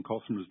hearing from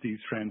customers, these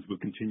trends will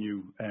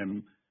continue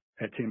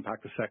to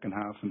impact the second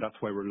half, and that's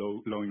why we're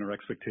lowering our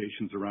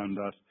expectations around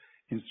that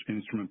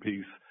instrument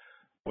piece.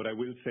 But I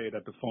will say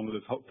that the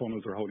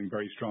funnels are holding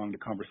very strong. The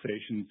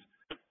conversations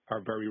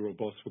are very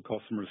robust with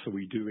customers, so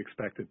we do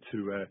expect it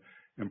to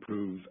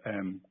improve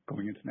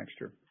going into next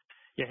year.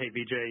 Yeah, hey,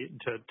 Vijay,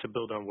 to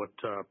build on what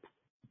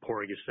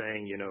Padraig is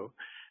saying,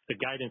 the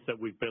guidance that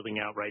we're building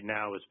out right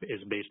now is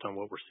based on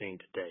what we're seeing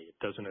today. It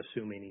doesn't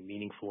assume any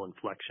meaningful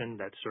inflection.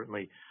 That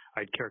certainly,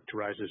 I'd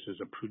characterize this as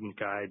a prudent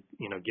guide,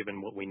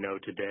 given what we know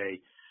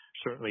today.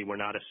 Certainly, we're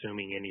not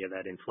assuming any of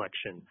that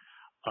inflection.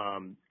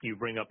 You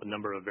bring up a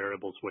number of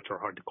variables which are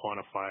hard to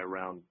quantify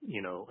around,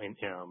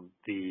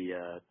 the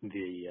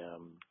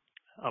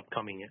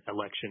upcoming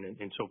election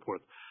and so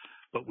forth.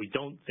 But we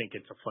don't think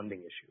it's a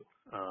funding issue.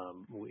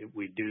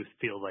 We do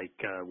feel like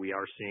we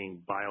are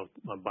seeing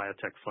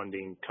biotech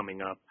funding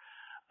coming up.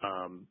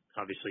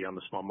 Obviously, on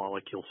the small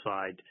molecule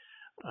side,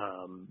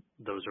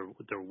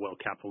 they're well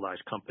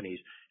capitalized companies.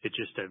 It's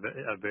just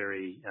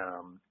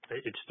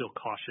it's still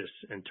cautious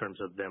in terms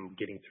of them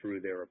getting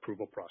through their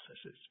approval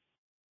processes.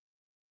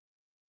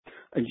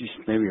 And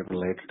just maybe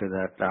related to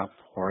that,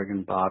 Padraig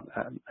and Bob,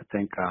 I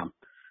think,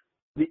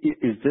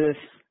 is this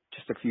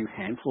just a few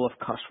handful of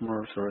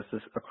customers, or is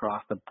this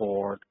across the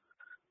board?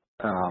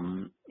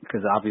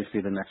 Because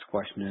obviously the next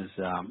question is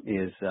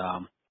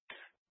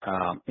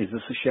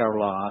this a share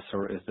loss,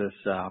 or is this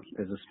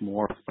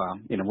more of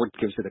what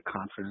gives you the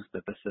confidence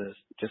that this is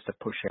just a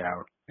push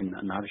out and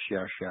not a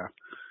share?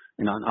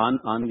 And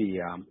on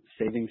the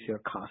savings here,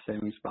 cost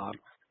savings, Bob,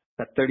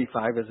 that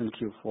 35 is in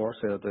Q4,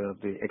 so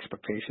the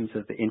expectations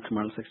is the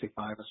incremental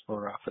 65 is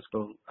for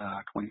fiscal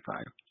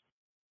 25.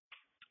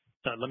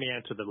 Let me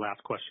answer the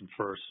last question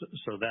first.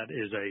 So that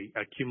is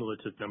a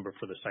cumulative number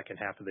for the second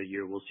half of the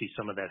year. We'll see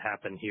some of that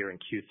happen here in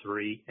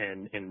Q3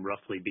 and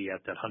roughly be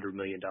at that $100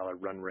 million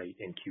run rate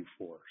in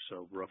Q4.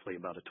 So roughly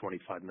about a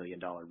 $25 million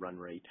run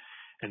rate.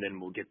 And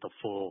then we'll get the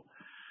full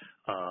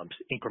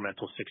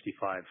incremental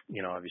 65,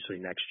 obviously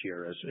next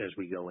year as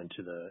we go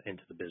into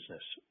the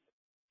business.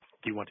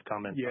 Do you want to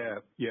comment?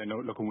 Yeah.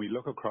 No, look, when we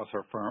look across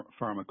our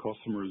pharma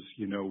customers,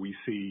 we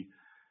see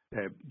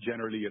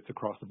generally it's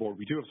across the board.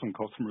 We do have some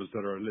customers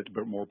that are a little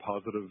bit more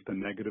positive than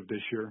negative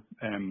this year.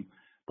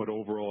 But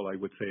overall, I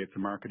would say it's a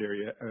market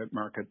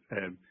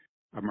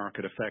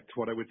effect.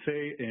 What I would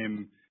say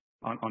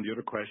on the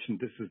other question,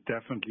 this is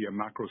definitely a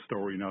macro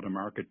story, not a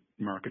market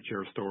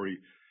share story.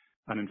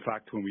 And in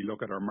fact, when we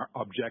look at our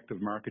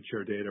objective market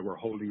share data, we're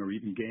holding or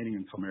even gaining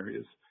in some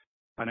areas.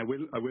 And I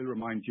will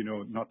remind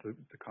not to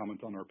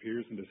comment on our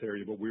peers in this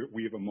area, but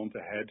we have a month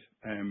ahead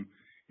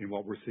in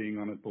what we're seeing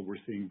on it, but we're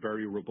seeing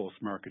very robust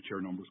market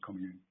share numbers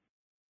coming in.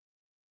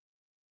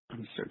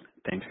 Understood.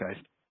 Thanks, guys.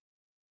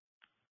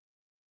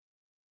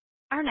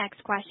 Our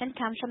next question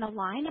comes from the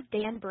line of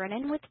Dan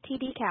Brennan with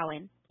TD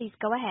Cowen. Please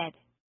go ahead.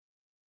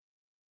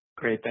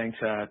 Great. Thanks.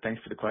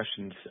 Thanks for the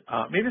questions.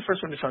 Maybe the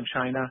first one is on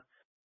China.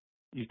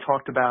 You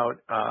talked about,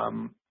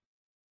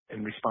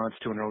 in response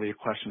to an earlier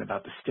question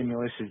about the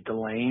stimulus is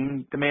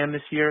delaying demand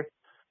this year.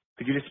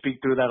 Could you just speak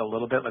through that a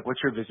little bit? Like,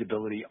 what's your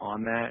visibility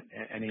on that?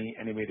 Any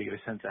way to get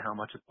a sense of how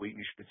much of the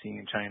weakness you've been seeing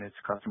in China? It's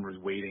customers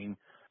waiting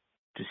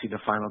to see the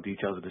final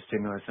details of the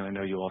stimulus. And I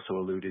know you also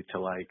alluded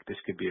to this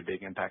could be a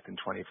big impact in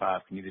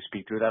 25. Can you just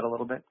speak through that a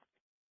little bit?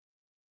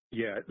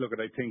 Yeah, look,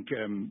 I think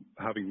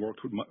having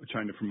worked with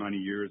China for many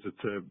years,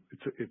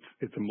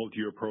 it's a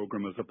multi-year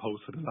program as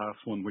opposed to the last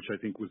one, which I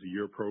think was a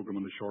year program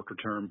in the shorter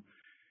term.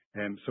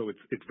 So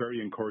it's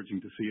very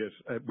encouraging to see it.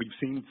 We've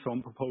seen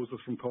some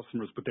proposals from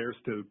customers, but they're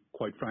still,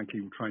 quite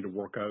frankly, trying to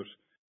work out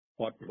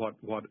what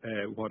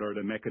are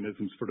the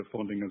mechanisms for the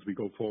funding as we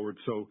go forward.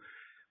 So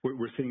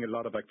we're seeing a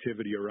lot of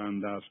activity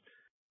around that.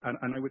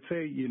 And I would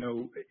say,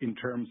 in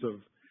terms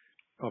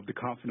of the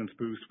confidence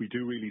boost, we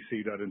do really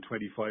see that in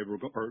 25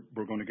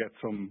 we're going to get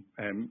some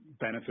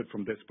benefit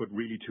from this, but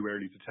really too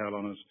early to tell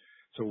on it.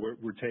 So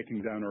we're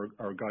taking down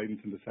our guidance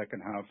in the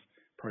second half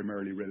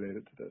primarily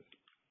related to this.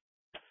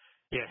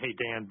 Yeah. Hey,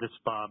 Dan, this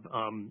is Bob.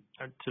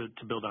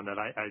 To build on that,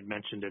 I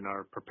mentioned in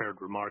our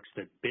prepared remarks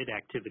that bid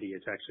activity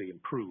has actually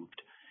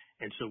improved.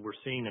 And so we're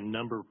seeing a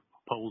number of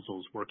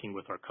proposals working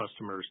with our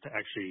customers to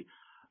actually,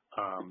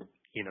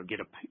 get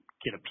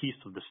a piece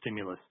of the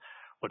stimulus.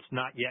 What's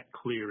not yet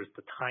clear is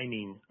the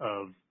timing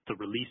of the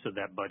release of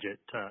that budget,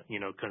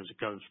 because it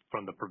goes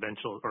from the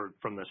provincial or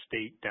from the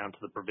state down to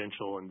the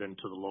provincial and then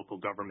to the local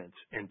governments.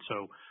 And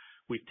so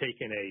we've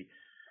taken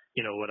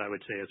what I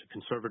would say is a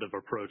conservative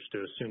approach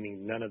to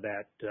assuming none of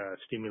that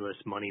stimulus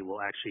money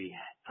will actually,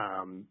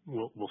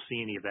 we'll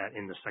see any of that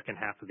in the second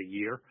half of the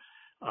year.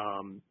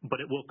 But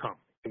it will come.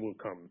 It will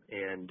come.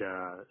 And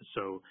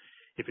so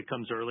if it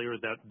comes earlier,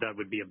 that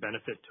would be a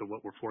benefit to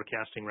what we're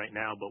forecasting right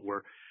now. But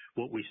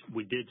what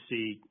we did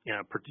see,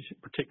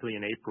 particularly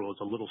in April, is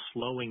a little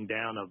slowing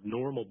down of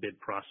normal bid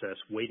process,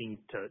 waiting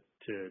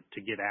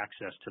to get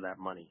access to that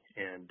money.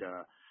 And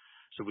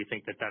so we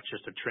think that that's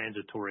just a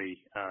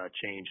transitory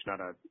change, not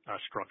a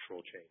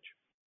structural change.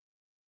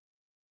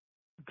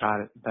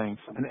 Got it.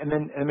 Thanks. And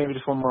then maybe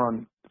just one more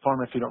on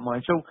pharma, if you don't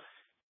mind. So,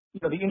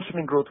 the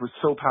instrument growth was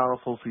so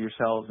powerful for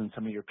yourselves and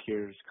some of your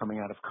peers coming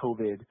out of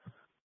COVID.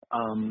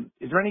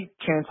 Is there any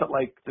chance that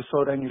the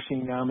slowdown you're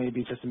seeing now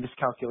maybe just a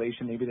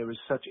miscalculation? Maybe there was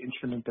such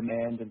instrument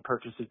demand and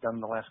purchases done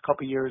in the last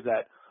couple of years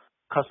that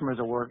customers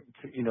are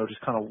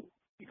just kind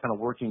of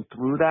working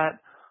through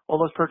all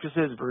those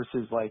purchases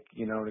versus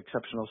an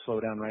exceptional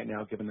slowdown right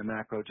now given the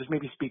macro. Just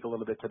maybe speak a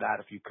little bit to that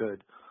if you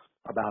could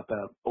about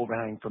the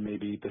overhang from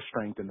maybe the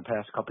strength in the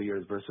past couple of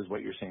years versus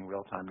what you're seeing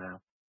real time now.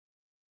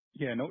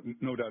 Yeah,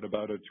 no doubt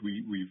about it.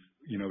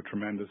 We've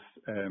tremendous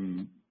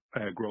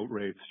growth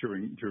rates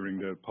during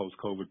the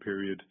post-COVID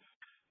period,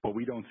 but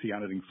we don't see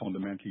anything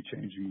fundamentally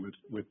changing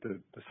with the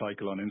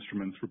cycle on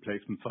instruments,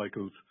 replacement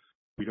cycles.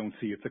 We don't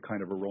see it's a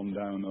kind of a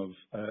rundown of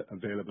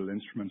available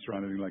instruments or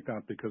anything like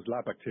that because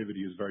lab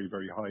activity is very,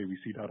 very high. We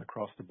see that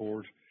across the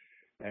board.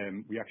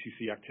 We actually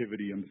see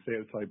activity on the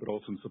sales side, but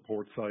also on the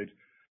support side,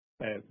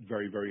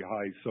 very, very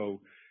high. So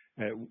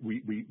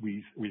we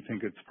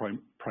think it's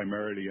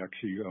primarily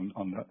actually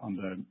on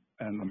the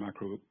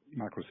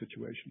macro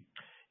situation.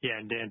 Yeah,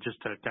 and Dan,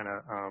 just to kind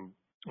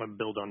of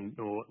build on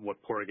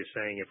what Padraig is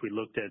saying, if we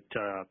looked at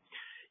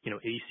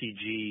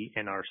ACG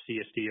and our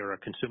CSD or our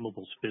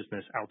consumables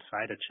business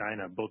outside of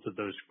China, both of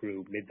those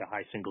grew mid to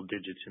high single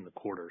digits in the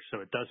quarter.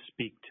 So it does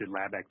speak to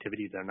lab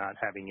activity. They're not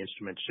having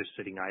instruments just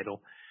sitting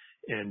idle.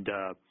 And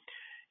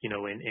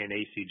in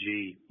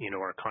ACG,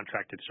 our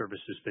contracted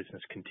services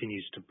business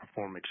continues to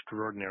perform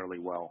extraordinarily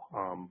well,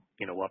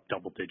 up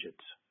double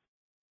digits.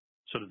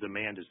 So the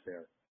demand is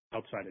there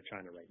outside of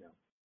China right now.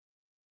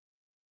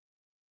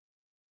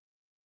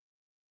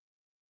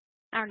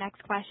 Our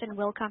next question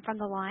will come from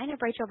the line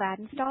of Rachel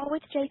Vatnsdal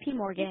with J.P.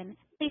 Morgan.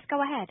 Please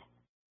go ahead.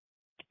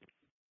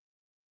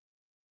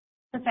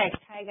 Perfect.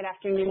 Hi, good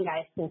afternoon,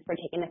 guys. Thanks for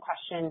taking the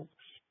questions.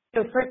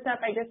 So first up,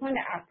 I just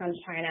wanted to ask on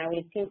China.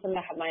 We've seen some of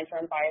the headlines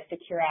around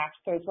Biosecure Act.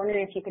 So I was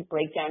wondering if you could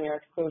break down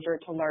your exposure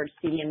to large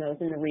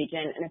CDMOs in the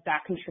region and if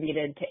that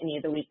contributed to any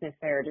of the weakness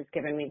there, just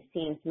given we've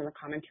seen some of the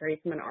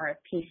commentary from an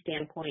RFP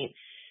standpoint.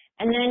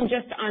 And then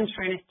just on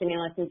China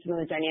stimulus and some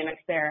of the dynamics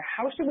there,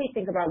 how should we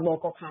think about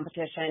local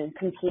competition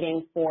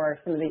competing for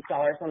some of these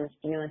dollars on the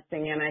stimulus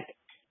dynamic?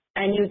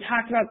 And you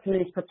talked about some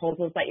of these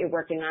proposals that you're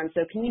working on.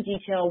 So can you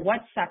detail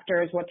what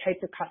sectors, what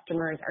types of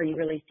customers are you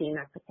really seeing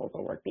that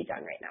proposal work be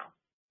done right now?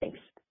 Thanks.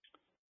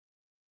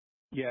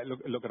 Yeah,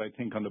 look, I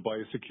think on the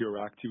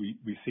Biosecure Act,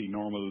 we see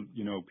normal,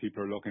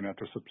 people are looking at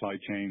their supply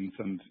chains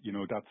and,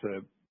 that's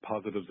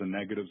positives and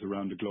negatives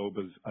around the globe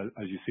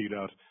as you see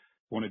that.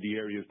 One of the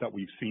areas that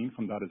we've seen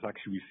from that is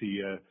actually we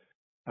see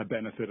a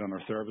benefit on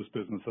our service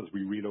business as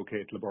we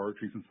relocate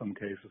laboratories in some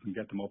cases and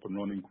get them up and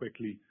running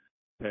quickly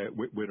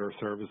with our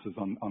services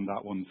on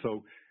that one.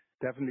 So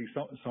definitely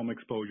some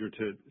exposure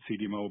to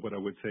CDMO, but I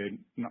would say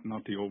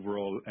not the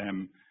overall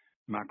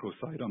macro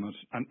side on it.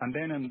 And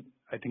then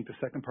I think the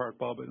second part,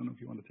 Bob, I don't know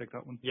if you want to take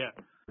that one. Yeah,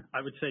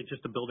 I would say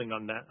just building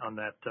on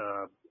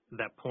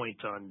that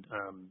point on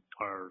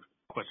our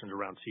questions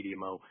around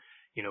CDMO.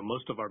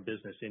 Most of our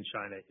business in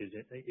China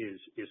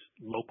is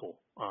local,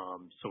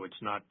 so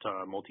it's not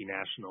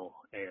multinational,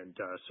 and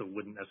so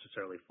wouldn't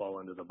necessarily fall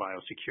under the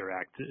Biosecure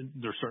Act.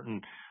 There are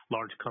certain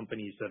large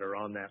companies that are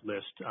on that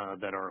list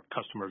that are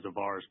customers of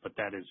ours, but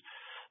that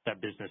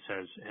business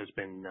has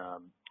been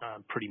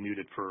pretty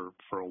muted for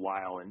a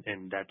while,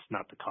 and that's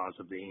not the cause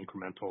of the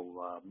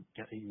incremental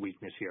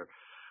weakness here.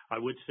 I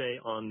would say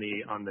on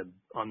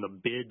the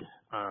bid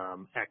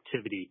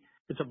activity,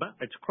 it's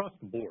across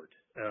the board.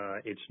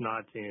 It's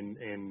not in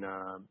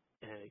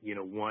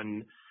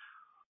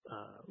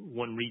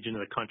one region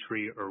of the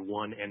country or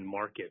one end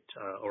market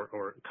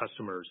or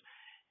customers.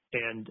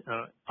 And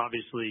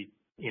obviously,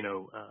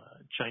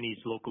 Chinese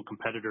local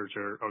competitors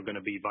are going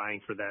to be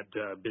vying for that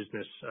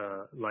business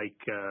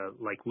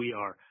like we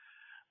are.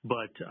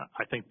 But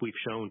I think we've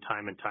shown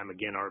time and time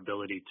again our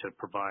ability to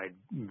provide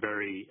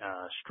very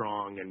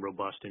strong and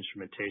robust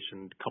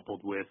instrumentation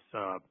coupled with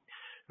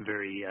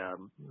very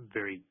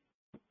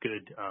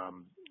good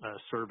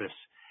service,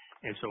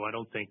 and so I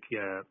don't think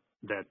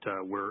that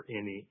we're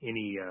in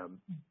any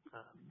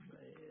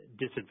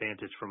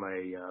disadvantage from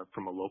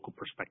a local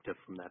perspective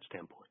from that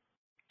standpoint.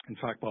 In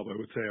fact, Bob, I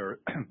would say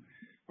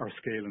our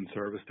scale and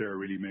service there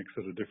really makes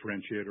it a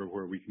differentiator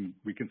where we can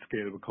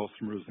scale with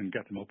customers and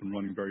get them up and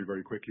running very,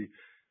 very quickly.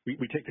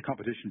 we take the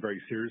competition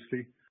very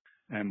seriously,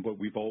 but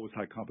we've always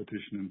had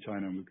competition in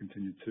China, and we'll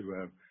continue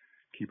to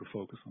keep a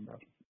focus on that.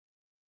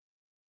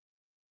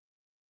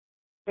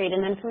 Great.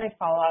 And then for my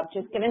follow-up,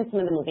 just given some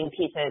of the moving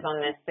pieces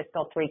on this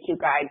fiscal 3Q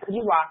guide, could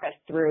you walk us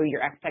through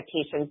your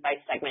expectations by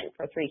segment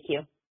for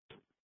 3Q?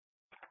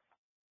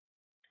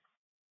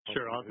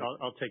 Sure.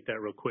 I'll take that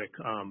real quick.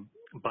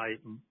 By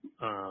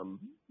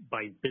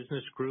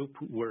business group,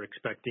 we're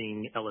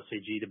expecting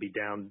LSAG to be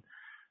down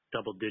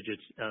double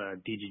digits,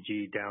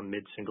 DGG down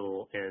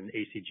mid-single, and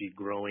ACG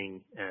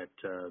growing at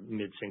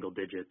mid-single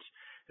digits.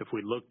 If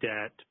we looked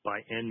at by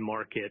end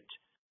market,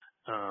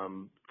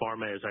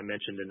 pharma, as I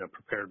mentioned in the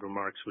prepared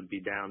remarks, would be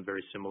down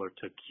very similar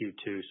to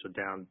Q2, so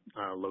down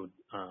low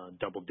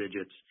double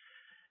digits.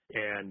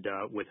 And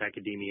with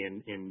academia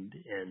and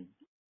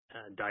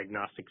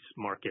diagnostics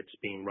markets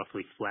being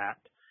roughly flat,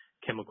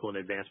 chemical and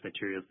advanced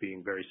materials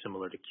being very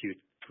similar to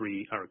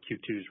Q3 or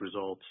Q2's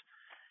results,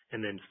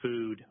 and then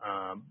food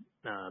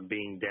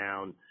being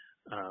down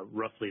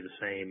roughly the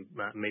same,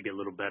 maybe a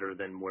little better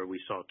than where we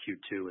saw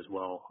Q2 as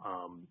well,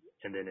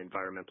 and then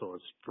environmental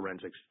and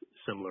forensics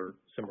similar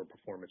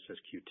performance as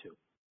Q2.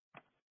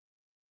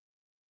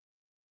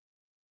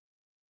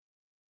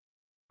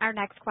 Our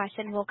next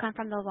question will come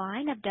from the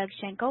line of Doug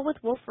Schenkel with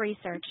Wolfe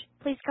Research.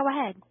 Please go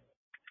ahead.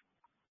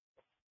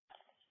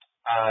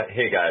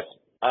 Hey, guys.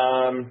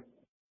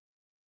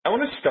 I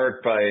want to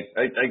start by,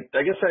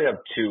 I guess I have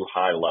two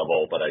high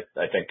level, but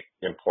I think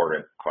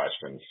important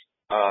questions.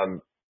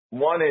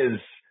 One is,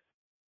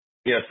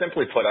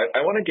 simply put,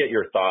 I want to get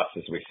your thoughts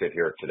as we sit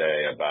here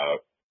today about,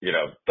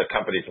 the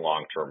company's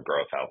long-term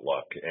growth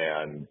outlook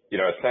and,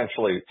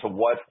 essentially to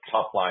what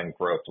top line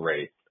growth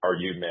rate are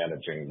you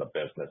managing the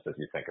business as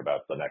you think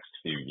about the next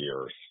few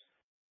years?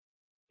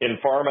 In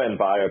pharma and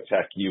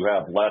biotech, you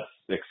have less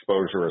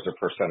exposure as a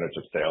percentage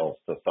of sales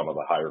to some of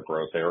the higher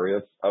growth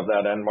areas of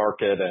that end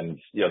market. And,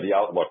 the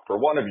outlook for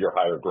one of your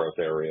higher growth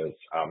areas,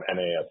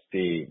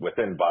 NASD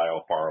within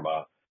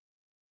biopharma,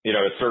 is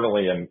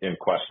certainly in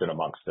question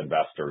amongst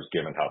investors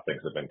given how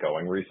things have been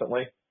going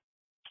recently.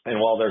 And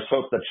while there's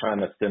hope that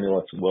China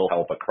stimulus will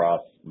help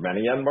across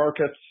many end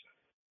markets,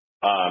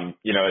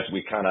 as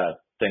we kind of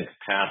think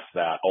past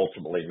that,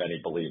 ultimately many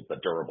believe the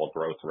durable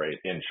growth rate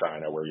in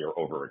China where you're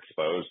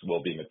overexposed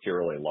will be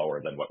materially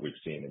lower than what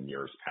we've seen in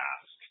years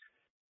past.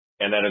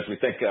 And then as we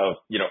think of,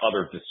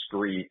 other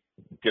discrete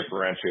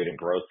differentiating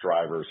growth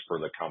drivers for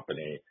the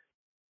company,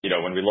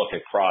 when we look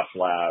at Cross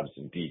Labs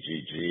and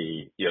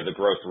DGG, the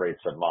growth rates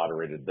have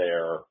moderated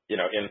there,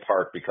 in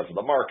part because of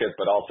the market,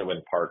 but also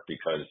in part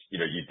because,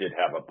 you did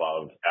have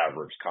above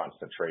average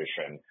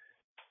concentration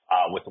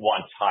with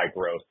once high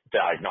growth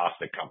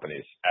diagnostic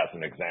companies as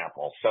an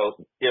example.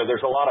 So,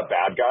 there's a lot of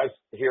bad guys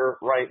here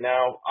right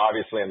now.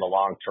 Obviously in the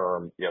long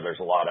term,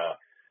 there's a lot of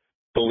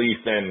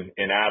belief in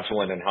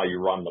Agilent and how you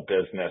run the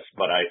business.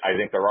 But I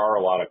think there are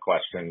a lot of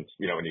questions,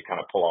 when you kind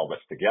of pull all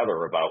this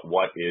together about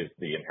what is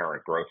the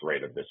inherent growth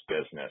rate of this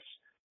business.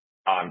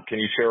 Can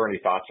you share any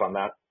thoughts on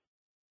that?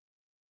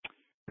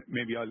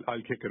 Maybe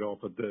I'll kick it off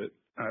at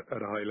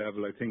a high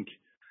level. I think,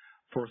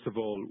 first of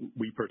all,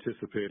 we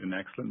participate in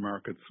excellent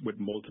markets with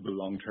multiple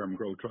long-term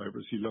growth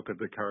drivers. You look at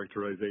the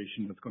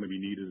characterization that's going to be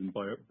needed in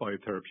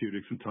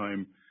biotherapeutics in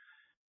time,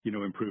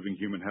 improving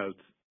human health,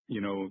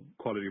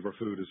 quality of our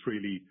food is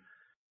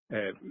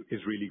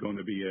really going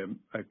to be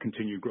a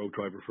continued growth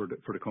driver for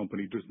the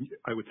company.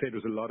 I would say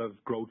there's a lot of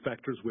growth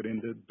vectors within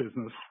the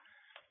business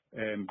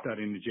that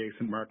in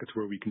adjacent markets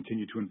where we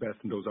continue to invest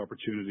in those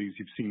opportunities.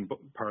 You've seen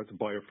parts of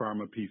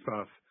biopharma,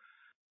 PFAS,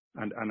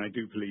 and I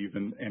do believe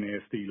in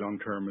NASD long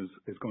term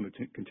is going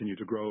to continue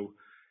to grow.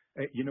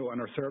 In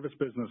our service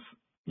business,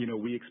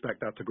 we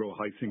expect that to grow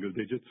high single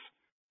digits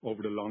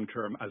over the long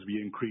term as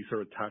we increase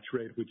our attach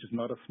rate, which is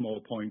not a small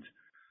point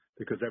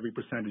because every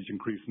percentage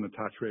increase in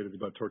attach rate is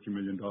about $30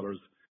 million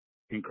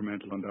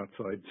incremental on that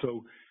side.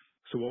 So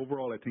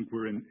overall, I think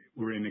we're in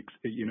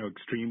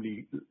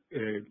extremely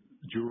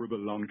durable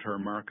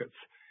long-term markets.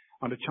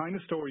 On the China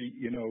story,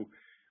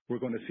 we're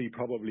going to see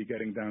probably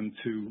getting down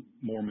to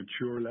more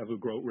mature level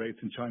growth rates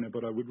in China.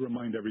 But I would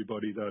remind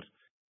everybody that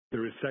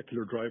there is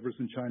secular drivers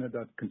in China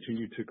that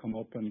continue to come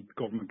up and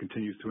government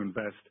continues to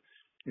invest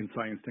in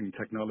science and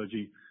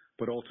technology,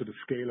 but also the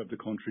scale of the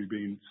country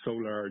being so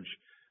large.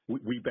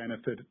 We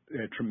benefit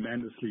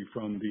tremendously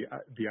from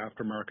the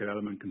aftermarket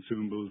element,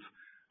 consumables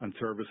and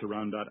service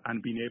around that,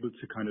 and being able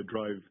to kind of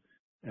drive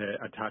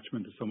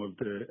attachment to some of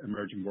the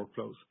emerging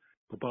workflows.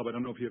 But Bob, I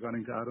don't know if you have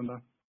anything to add on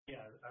that.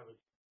 Yeah,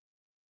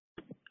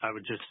 I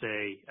would just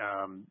say,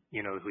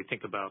 if we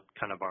think about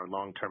kind of our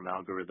long-term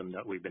algorithm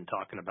that we've been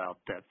talking about,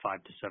 that 5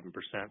 to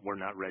 7%, we're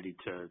not ready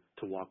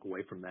to walk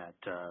away from that.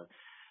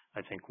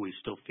 I think we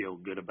still feel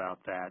good about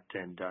that.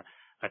 And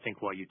I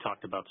think while you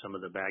talked about some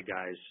of the bad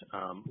guys,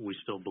 we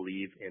still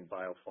believe in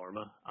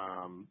biopharma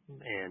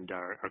and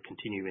are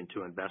continuing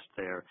to invest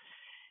there.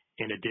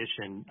 In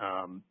addition,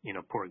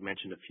 Padraig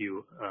mentioned a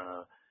few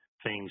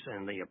things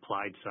in the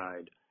applied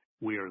side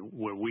where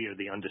we are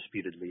the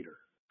undisputed leader.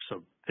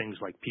 So things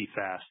like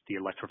PFAS, the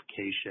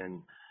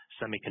electrification,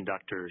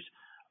 semiconductors,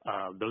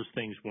 those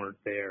things weren't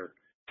there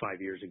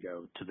 5 years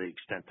ago to the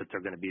extent that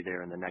they're going to be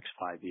there in the next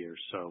 5 years.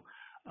 So,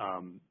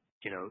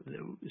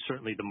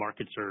 certainly the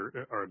markets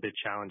are a bit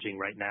challenging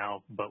right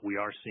now, but we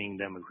are seeing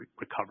them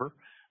recover,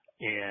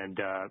 and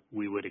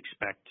we would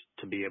expect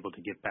to be able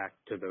to get back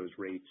to those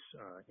rates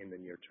in the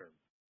near term.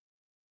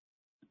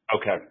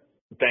 Okay.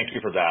 Thank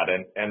you for that.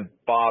 And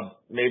Bob,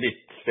 maybe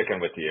sticking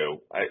with you,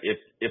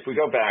 if we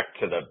go back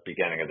to the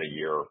beginning of the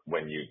year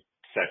when you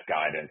set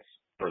guidance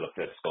for the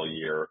fiscal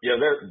year,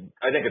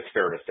 I think it's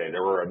fair to say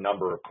there were a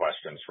number of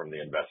questions from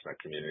the investment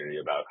community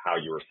about how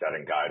you were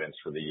setting guidance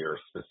for the year.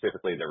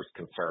 Specifically, there was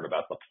concern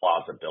about the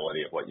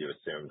plausibility of what you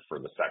assumed for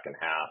the second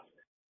half.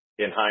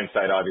 In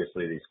hindsight,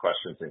 obviously, these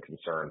questions and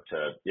concern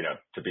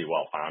to be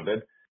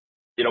well-founded.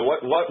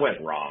 What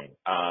went wrong?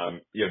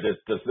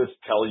 Does this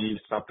tell you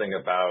something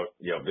about,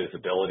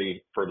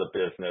 visibility for the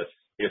business?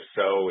 If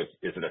so, is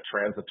it a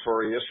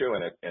transitory issue?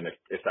 And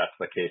if that's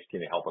the case,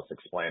 can you help us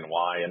explain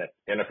why?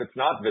 And if it's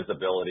not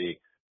visibility,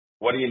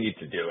 what do you need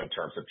to do in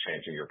terms of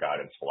changing your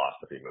guidance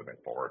philosophy moving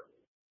forward?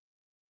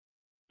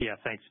 Yeah,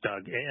 thanks,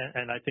 Doug.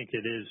 And I think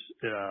it is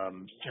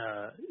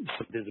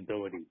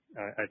visibility.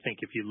 I think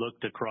if you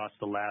looked across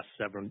the last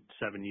seven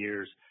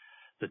years,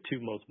 the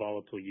two most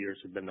volatile years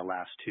have been the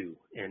last two.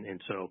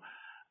 And so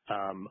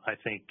I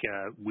think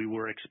we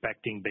were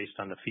expecting, based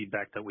on the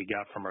feedback that we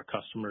got from our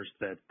customers,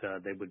 that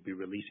they would be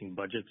releasing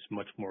budgets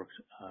much more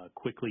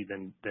quickly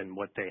than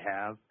what they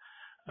have,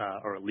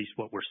 or at least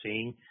what we're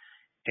seeing.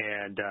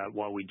 And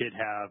while we did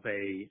have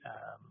a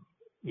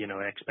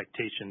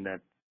expectation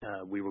that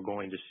we were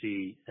going to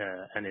see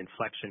an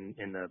inflection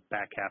in the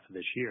back half of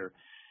this year,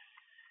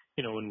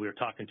 when we were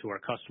talking to our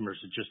customers,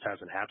 it just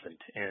hasn't happened.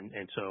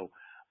 And so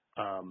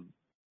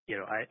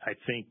I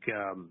think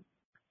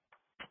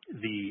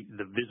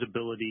the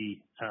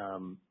visibility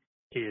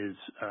is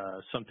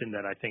something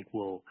that I think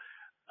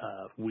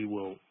we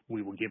will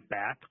get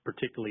back,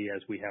 particularly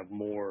as we have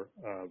more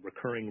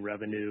recurring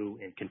revenue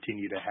and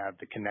continue to have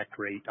the connect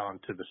rate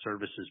onto the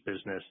services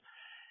business.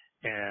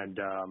 And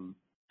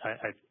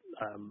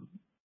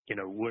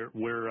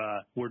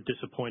we're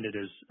disappointed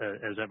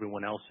as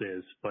everyone else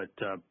is, but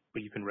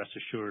you can rest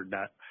assured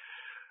that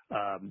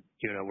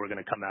we're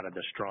going to come out of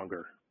this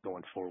stronger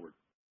going forward.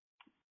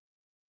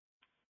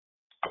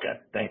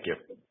 Okay, thank you.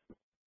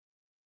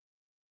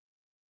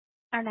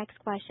 Our next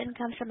question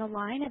comes from the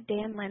line of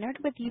Dan Leonard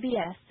with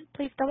UBS.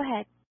 Please go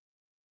ahead.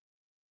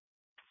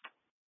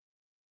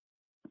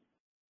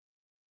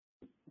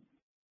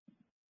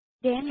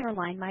 Dan, your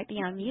line might be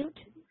on mute.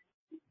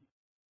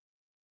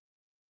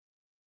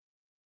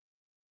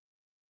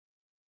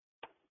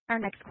 Our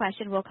next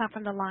question will come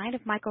from the line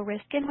of Michael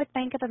Ryskin with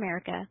Bank of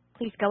America.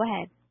 Please go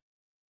ahead.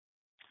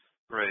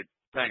 Great.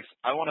 Thanks.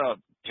 I want to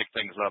pick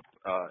things up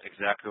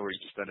exactly where you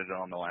just ended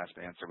on the last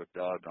answer with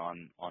Doug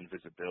on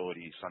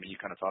visibility. So, you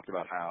kind of talked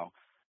about how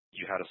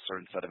you had a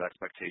certain set of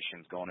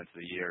expectations going into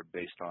the year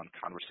based on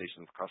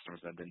conversations with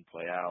customers that didn't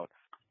play out.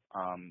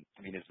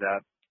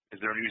 Is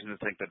there any reason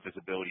to think that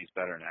visibility is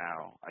better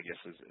now, I guess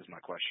is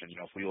my question.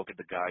 If we look at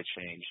the guide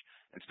change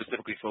and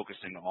specifically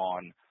focusing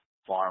on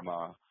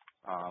pharma,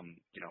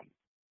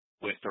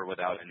 with or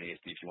without an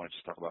ASD, if you want to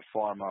just talk about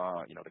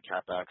pharma, the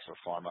CapEx or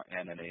pharma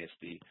and an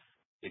ASD,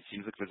 it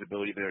seems like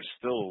visibility there is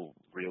still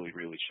really,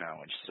 really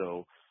challenged.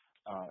 So,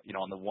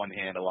 on the one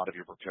hand, a lot of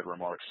your prepared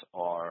remarks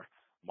are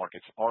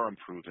markets are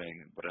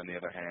improving, but on the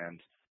other hand,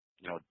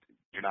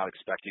 you're not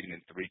expecting it in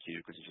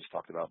 3Q because you just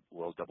talked about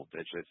low double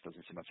digits.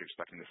 Doesn't seem like you're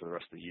expecting it for the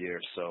rest of the year.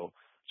 So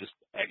just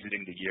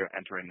exiting the year,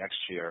 entering next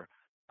year,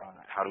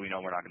 how do we know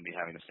we're not going to be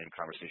having the same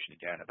conversation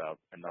again about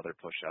another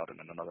push out and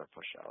then another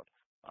push out?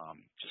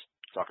 Just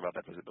talk about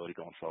that visibility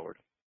going forward.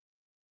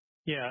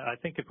 Yeah, I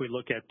think if we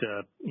look at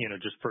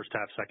just first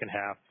half, second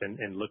half,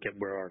 and look at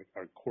where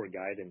our core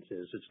guidance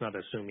is, it's not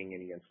assuming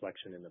any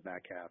inflection in the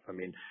back half.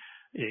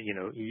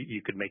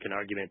 You could make an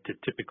argument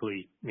that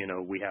typically,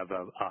 we have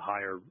a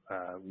higher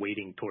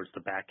weighting towards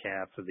the back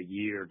half of the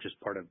year, just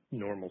part of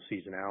normal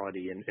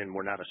seasonality, and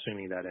we're not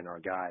assuming that in our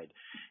guide.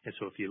 And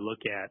so if you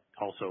look at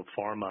also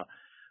pharma,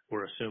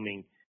 we're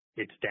assuming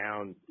it's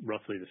down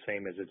roughly the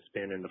same as it's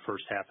been in the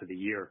first half of the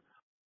year,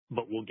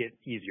 but we'll get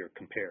easier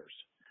compares.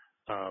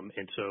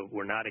 And so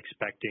we're not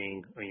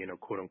expecting,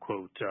 quote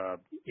unquote, a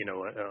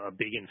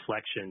big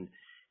inflection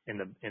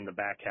in the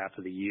back half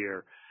of the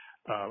year.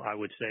 I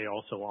would say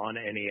also on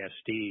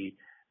NASD,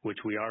 which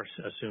we are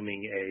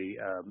assuming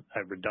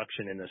a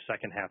reduction in the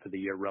second half of the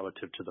year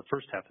relative to the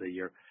first half of the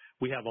year,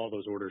 we have all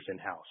those orders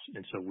in-house.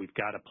 And so we've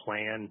got a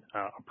plan,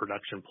 a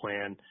production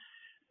plan,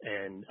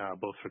 and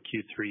both for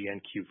Q3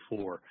 and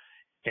Q4.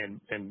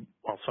 And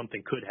while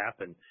something could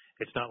happen,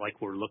 it's not like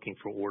we're looking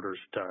for orders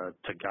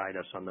to guide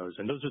us on those.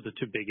 And those are the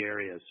two big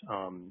areas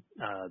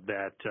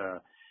that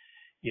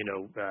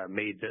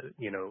made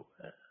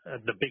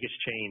the biggest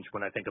change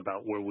when I think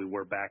about where we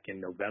were back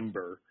in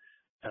November,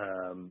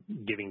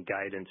 giving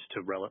guidance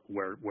to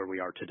where we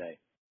are today.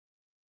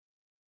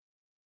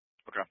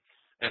 Okay.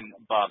 And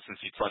Bob, since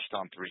you touched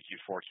on 3Q,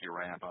 4Q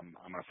ramp, I'm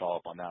going to follow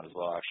up on that as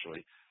well,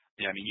 actually.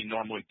 Yeah, I mean, you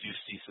normally do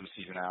see some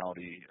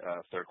seasonality,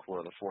 third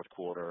quarter to fourth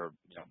quarter,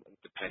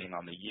 depending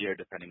on the year,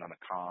 depending on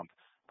the comp.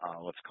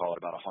 Let's call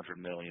it about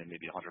 $100 million,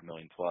 maybe $100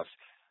 million plus.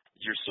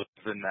 You're sort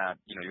of in that,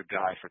 your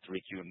guide for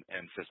 3Q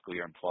and fiscal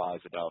year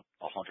implies about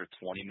 $120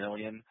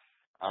 million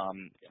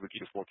 3Q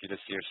to 4Q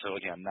this year. So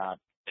again, not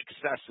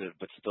excessive,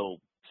 but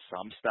still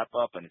some step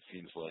up, and it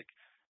seems like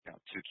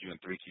 2Q and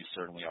 3Q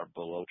certainly are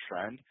below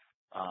trend.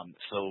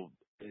 So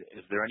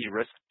is there any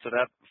risk to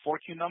that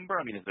 4Q number?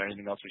 I mean, is there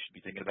anything else we should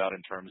be thinking about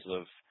in terms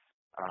of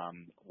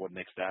what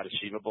makes that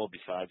achievable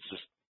besides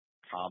just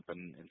comp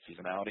and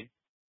seasonality?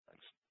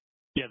 Thanks.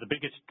 Yeah, the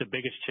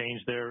biggest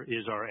change there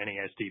is our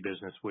NASD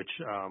business, which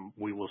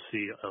we will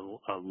see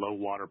a low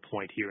water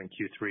point here in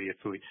Q3. If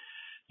we,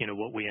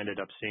 what we ended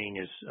up seeing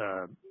is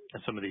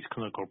some of these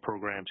clinical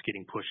programs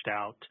getting pushed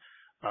out.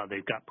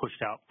 They've got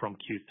pushed out from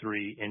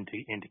Q3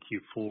 into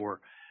Q4.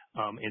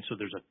 And so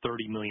there's a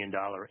 $30 million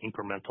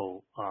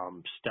incremental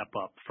step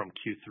up from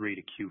Q3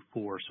 to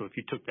Q4. So if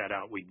you took that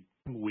out,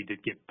 we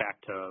did get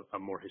back to a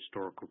more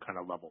historical kind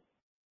of level.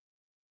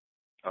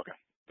 Okay,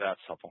 that's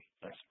helpful.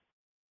 Thanks.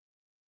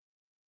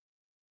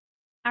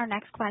 Our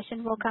next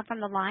question will come from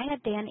the line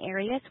of Dan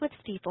Arias with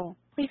Stifel.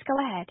 Please go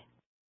ahead.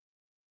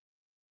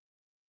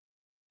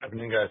 Good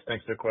afternoon, guys.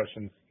 Thanks for the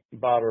questions.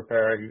 Bob or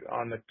Parag,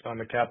 on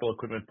the capital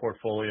equipment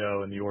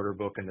portfolio and the order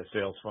book and the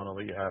sales funnel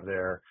that you have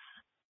there,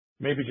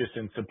 maybe just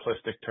in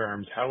simplistic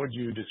terms, how would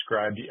you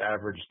describe the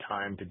average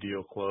time to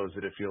deal close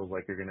that it feels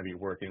like you're going to be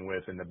working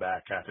with in the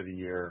back half of the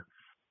year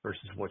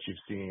versus what you've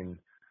seen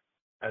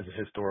as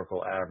a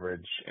historical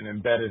average? And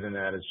embedded in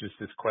that is just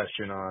this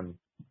question on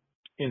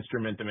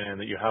instrument demand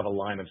that you have a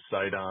line of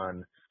sight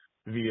on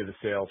via the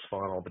sales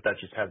funnel, but that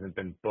just hasn't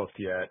been booked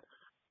yet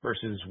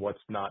versus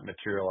what's not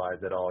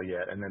materialized at all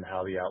yet, and then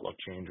how the outlook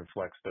change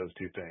reflects those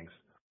two things.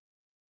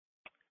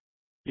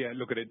 Yeah,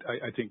 look at it.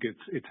 I think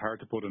it's hard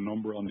to put a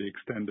number on the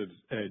extended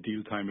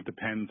deal time. It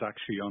depends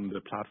actually on the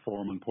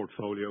platform and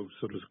portfolio.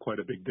 So there's quite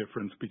a big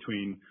difference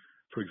between,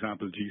 for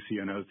example, GC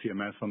and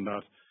LCMS on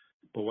that.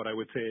 But what I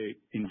would say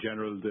in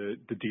general,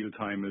 the deal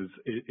time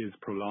is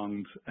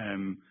prolonged.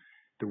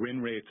 The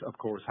win rates, of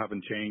course,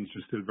 haven't changed.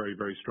 They're still very,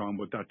 very strong,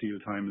 but that deal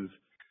time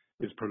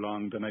is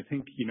prolonged. And I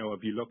think,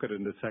 if you look at it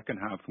in the second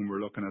half, when we're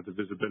looking at the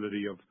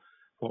visibility of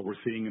what we're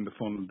seeing in the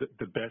funnel,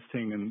 the best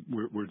thing and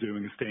we're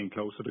doing is staying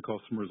close to the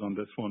customers on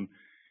this one,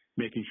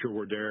 making sure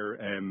we're there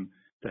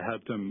to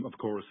help them, of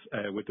course,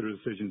 with their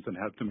decisions and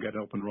help them get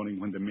up and running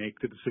when they make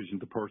the decision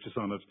to purchase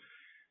on it.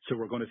 So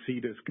we're going to see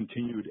this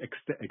continued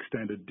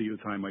extended deal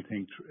time, I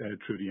think,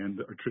 through the end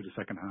or through the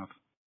second half.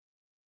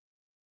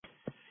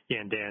 Yeah,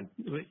 and Dan,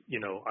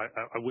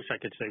 I wish I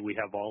could say we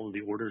have all of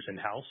the orders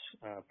in-house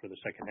for the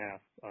second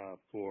half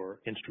for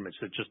instruments.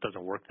 It just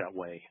doesn't work that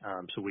way.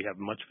 So we have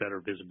much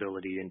better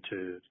visibility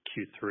into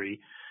Q3,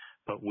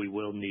 but we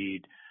will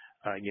need,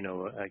 a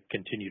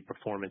continued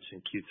performance in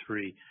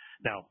Q3.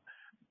 Now,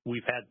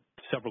 we've had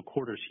several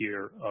quarters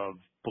here of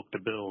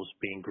book-to-bills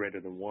being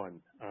greater than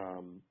one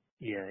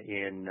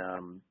in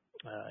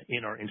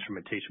our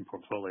instrumentation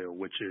portfolio,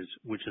 which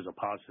is a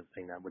positive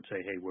thing. I would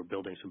say, hey, we're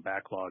building some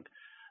backlog.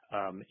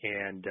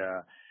 And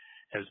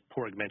as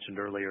Padraig mentioned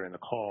earlier in the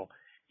call,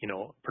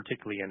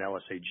 particularly in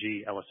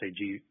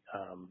LSAG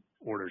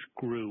orders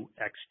grew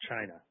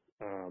ex-China.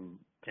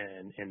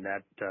 And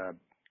that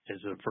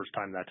is the first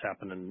time that's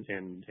happened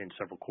in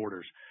several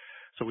quarters.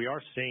 So we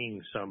are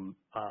seeing some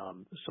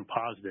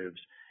positives.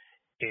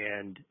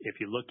 And if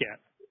you look at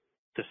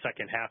the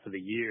second half of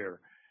the year,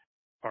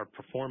 our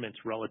performance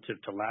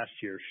relative to last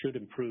year should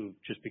improve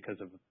just because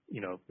of,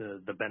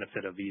 the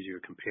benefit of easier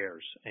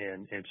compares.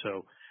 And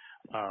so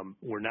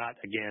we're not,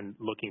 again,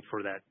 looking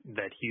for that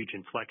huge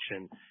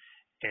inflection.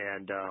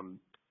 And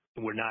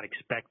we're not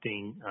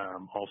expecting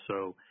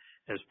also,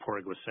 as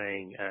Padraig was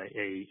saying,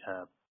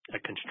 a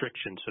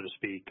constriction, so to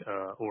speak,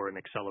 or an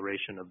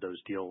acceleration of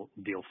those deal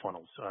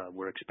funnels.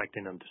 We're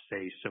expecting them to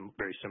stay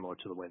very similar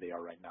to the way they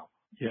are right now.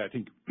 Yeah, I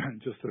think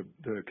just to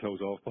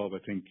close off, Bob, I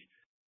think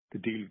the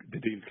deal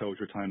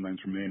closure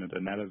timelines remain at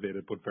an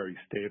elevated but very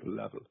stable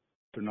level.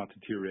 They're not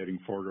deteriorating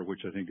further,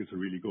 which I think is a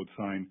really good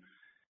sign.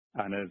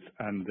 And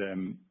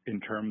in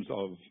terms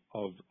of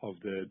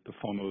the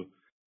funnel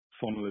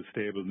is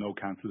stable, no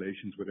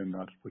cancellations within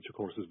that, which of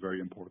course is very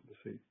important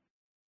to see.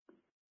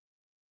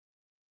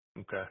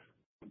 Okay.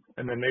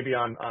 And then maybe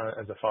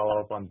as a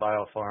follow-up on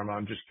biopharma,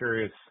 I'm just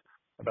curious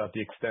about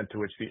the extent to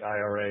which the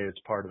IRA is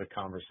part of the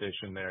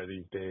conversation there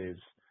these days.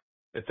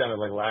 It sounded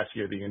like last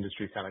year the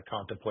industry kind of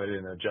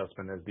contemplated an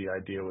adjustment as the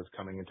idea was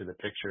coming into the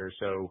picture.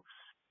 So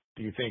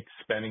do you think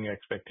spending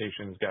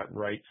expectations got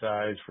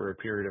right-sized for a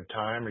period of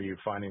time, or are you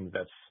finding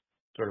that's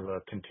sort of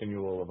a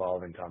continual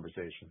evolving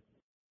conversation?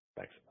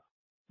 Thanks.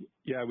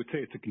 Yeah, I would say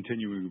it's a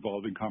continuing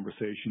evolving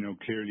conversation.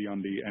 Clearly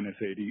on the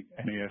NASD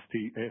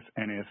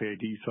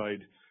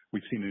side,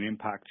 we've seen an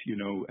impact,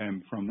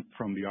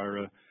 from the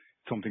IRA,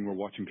 something we're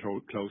watching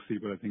closely,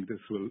 but I think this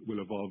will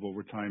evolve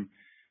over time.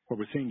 What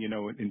we're seeing,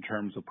 in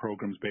terms of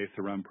programs based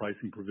around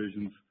pricing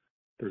provisions,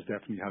 there's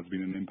definitely has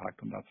been an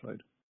impact on that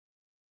side.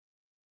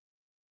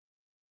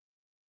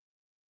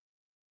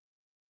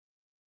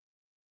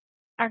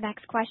 Our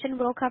next question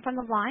will come from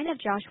the line of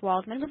Josh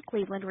Waldman with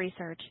Cleveland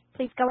Research.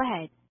 Please go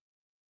ahead.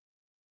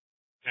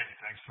 Hey,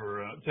 thanks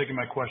for taking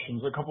my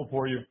questions. A couple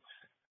for you.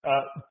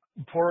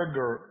 Padraig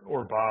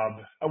or Bob,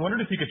 I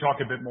wondered if you could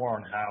talk a bit more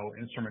on how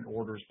instrument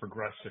orders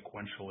progressed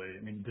sequentially.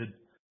 I mean, did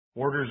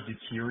orders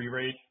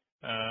deteriorate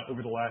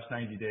over the last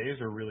 90 days,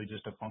 or really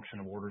just a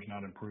function of orders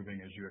not improving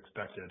as you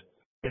expected?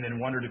 And then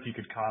wondered if you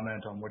could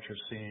comment on what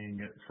you're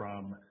seeing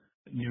from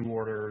new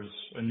orders,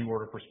 a new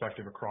order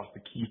perspective across the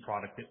key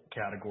product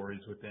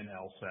categories within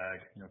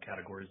LSAG,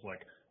 categories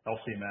like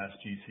LC-MS,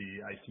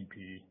 GC,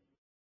 ICP.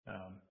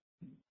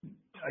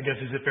 I guess,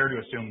 is it fair to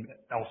assume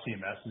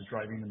LC-MS is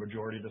driving the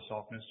majority of the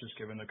softness, just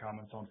given the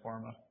comments on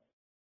pharma?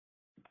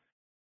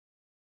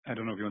 I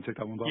don't know if you want to take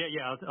that one, Bob.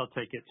 Yeah, I'll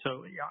take it.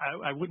 So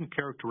I wouldn't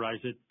characterize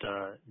it,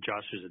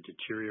 Josh, as a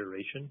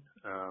deterioration.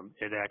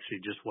 It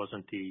actually just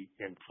wasn't the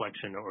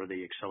inflection or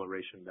the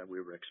acceleration that we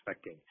were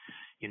expecting.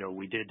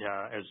 We did,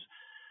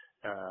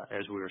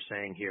 as we were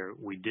saying here,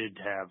 we did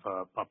have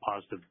a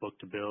positive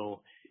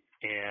book-to-bill,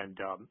 and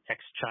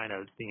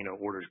ex-China,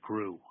 orders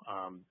grew.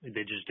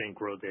 They just didn't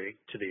grow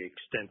to the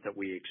extent that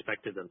we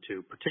expected them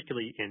to,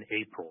 particularly in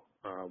April,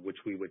 which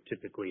we would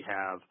typically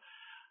have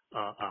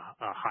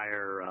a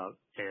higher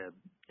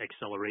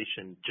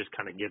acceleration, just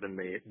kind of given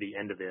the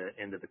end of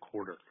the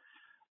quarter.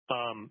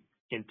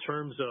 In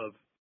terms of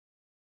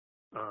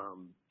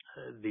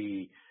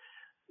the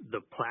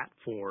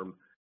platform,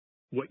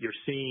 what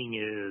you're seeing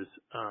is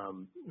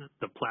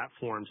the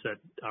platforms that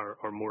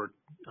are more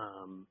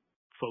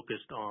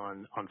focused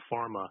on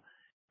pharma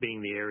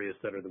being the areas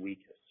that are the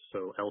weakest.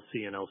 So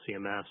LC and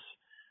LC-MS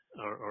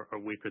are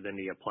weaker than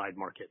the applied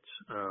markets.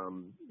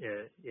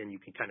 And you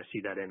can kind of see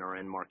that in our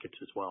end markets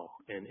as well.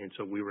 And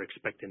so we were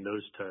expecting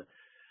those to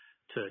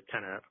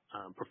kind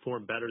of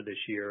perform better this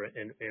year,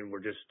 and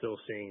we're just still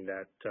seeing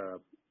that,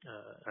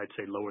 I'd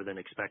say, lower than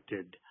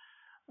expected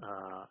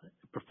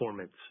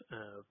performance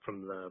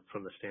from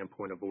the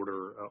standpoint of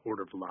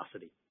order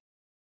velocity.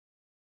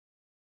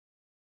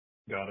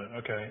 Got it.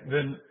 Okay.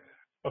 Then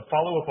a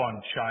follow-up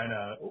on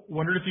China.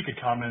 Wondered if you could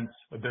comment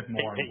a bit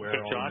more on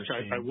where all Josh,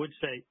 you're seeing. I would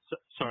say,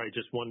 sorry,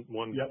 just one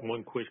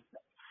quick.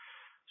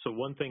 So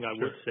one thing I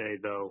would say,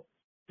 though,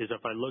 is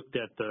if I looked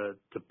at the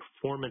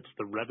performance,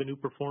 the revenue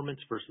performance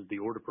versus the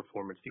order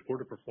performance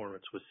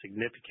was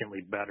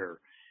significantly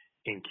better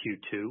in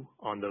Q2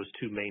 on those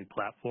two main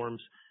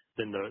platforms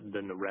than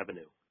the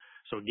revenue.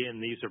 So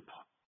again, these are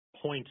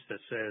points that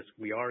says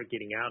we are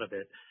getting out of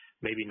it,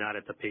 maybe not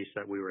at the pace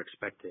that we were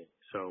expecting.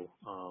 So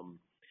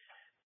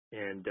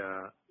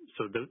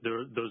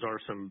those are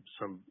some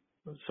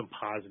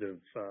positive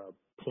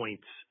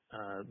points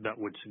that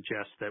would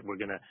suggest that we're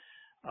going to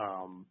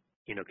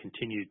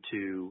continue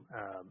to.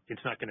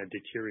 It's not going to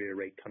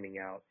deteriorate coming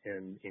out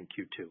in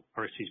Q2,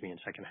 or excuse me, in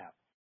second half.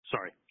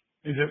 Sorry.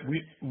 Is it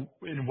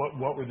in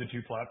what were the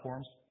two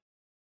platforms?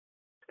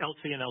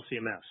 LC and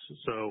LC-MS.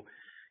 So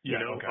Yep.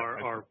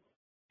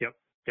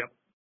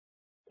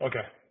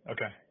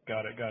 Okay.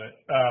 Got it.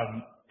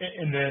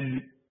 And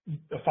then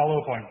a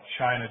follow-up on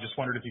China. Just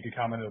wondered if you could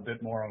comment a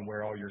bit more on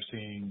where all you're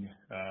seeing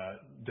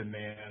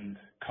demand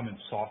coming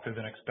softer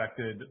than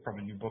expected from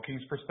a new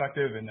bookings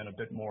perspective, and then a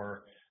bit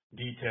more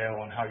detail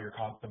on how you're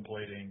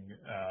contemplating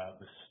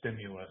the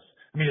stimulus.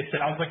 I mean, it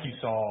sounds like you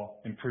saw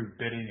improved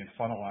bidding and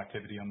funnel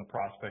activity on the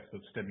prospects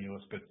of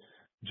stimulus, but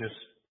just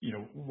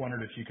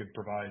wondered if you could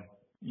provide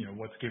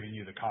what's giving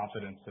you the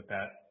confidence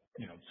that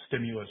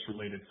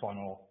stimulus-related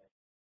funnel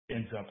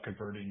ends up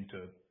converting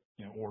to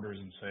orders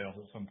and sales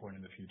at some point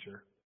in the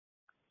future.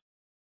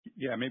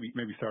 Yeah, maybe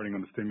starting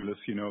on the stimulus.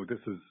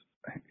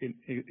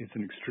 It's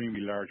an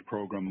extremely large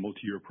program,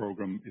 multi-year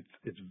program.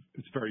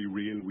 It's very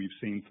real. We've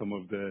seen some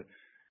of the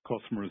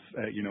customers,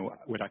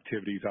 with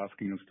activities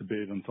asking us to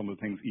bid on some of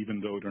the things,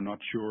 even though they're not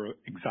sure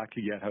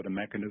exactly yet how the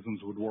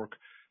mechanisms would work.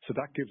 So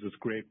that gives us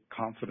great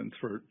confidence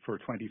for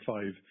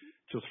 25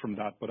 just from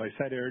that. But I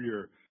said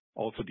earlier,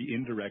 also the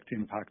indirect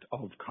impact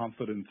of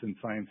confidence in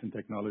science and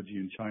technology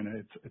in China.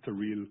 It's a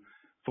real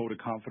vote of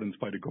confidence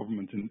by the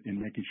government in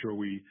making sure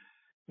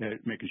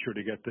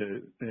they get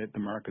the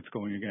markets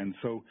going again.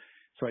 So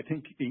I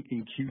think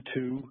in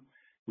Q2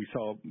 we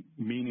saw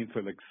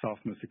meaningful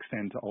softness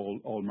extend to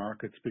all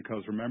markets,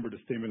 because remember, the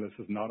stimulus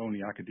is not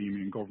only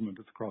academia and government,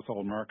 it's across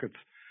all markets,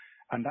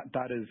 and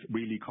that has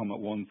really come at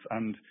once.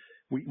 And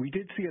we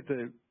did see at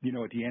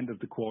the end of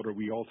the quarter,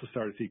 we also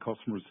started to see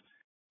customers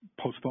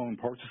postpone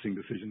purchasing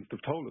decisions.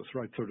 They've told us,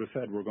 right? So they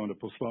said we're going to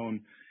postpone,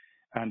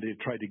 and they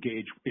tried to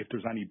gauge if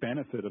there's any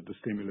benefit of the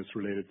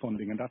stimulus-related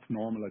funding, and that's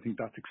normal. I think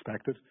that's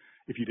expected.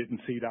 If you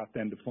didn't see that,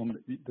 then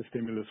the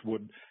stimulus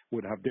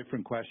would have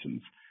different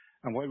questions.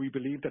 And while we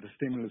believe that the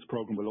stimulus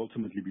program will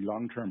ultimately be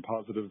long-term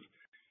positive,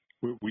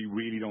 we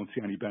really don't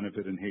see any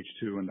benefit in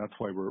H2, and that's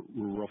why we're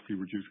roughly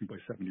reducing by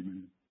 $70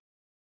 million.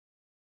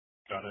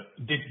 Got it.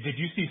 Did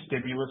you see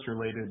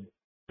stimulus-related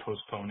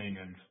postponing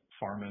in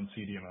pharma and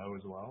CDMO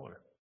as well,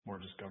 or more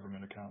just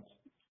government accounts?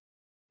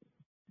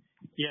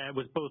 Yeah, it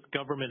was both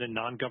government and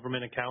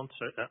non-government accounts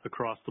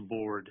across the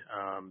board.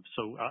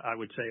 So I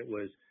would say it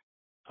was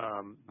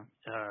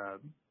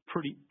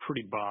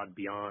pretty broad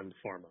beyond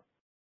pharma.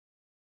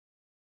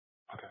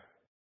 Okay.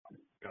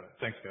 Got it.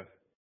 Thanks, guys.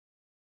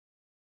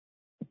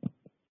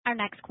 Our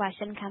next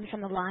question comes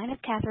from the line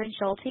of Catherine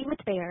Schulte with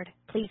Baird.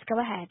 Please go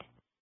ahead.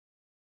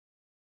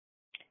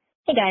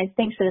 Hey, guys.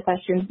 Thanks for the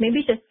questions.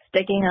 Maybe just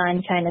sticking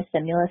on China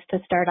stimulus to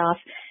start off.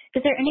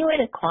 Is there any way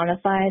to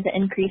quantify the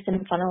increase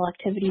in funnel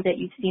activity that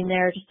you've seen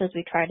there, just as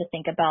we try to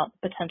think about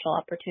potential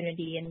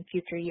opportunity in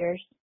future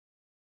years?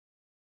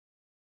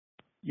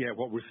 Yeah,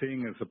 what we're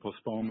seeing is a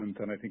postponement,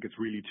 and I think it's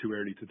really too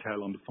early to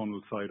tell on the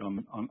funnel side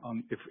on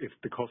if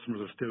the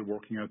customers are still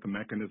working out the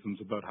mechanisms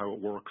about how it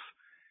works.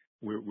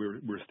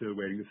 We're still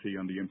waiting to see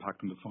on the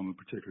impact on the funnel,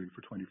 particularly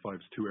for 25.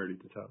 It's too early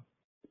to tell.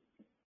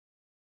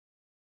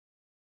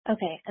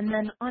 Okay. And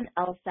then on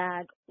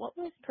LSAG, what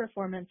was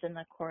performance in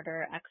the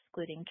quarter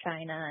excluding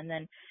China? And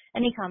then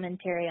any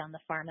commentary on the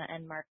pharma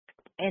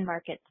end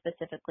market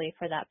specifically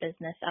for that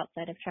business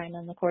outside of China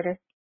in the quarter?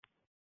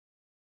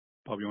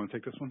 Bob, you want to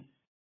take this one?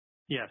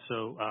 Yeah.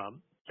 So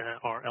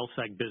our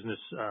LSAG business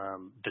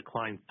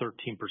declined 13%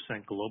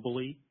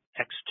 globally.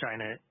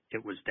 Ex-China,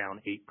 it was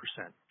down 8%.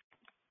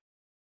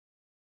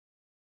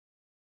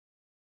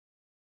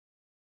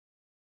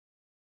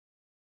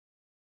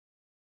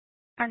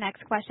 Our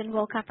next question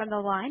will come from the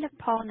line of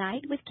Paul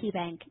Knight with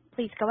KeyBanc.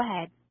 Please go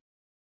ahead.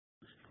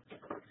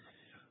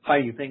 Hi,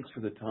 thanks for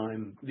the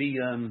time.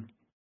 Within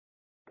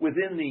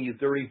the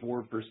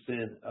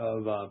 34%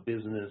 of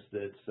business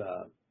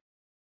that's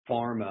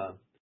pharma,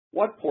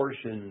 what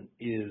portion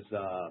is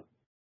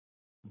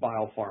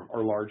biopharm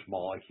or large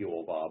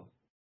molecule, Bob?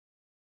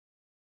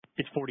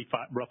 It's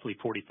roughly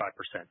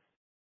 45%.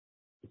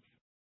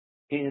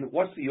 And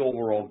what's the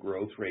overall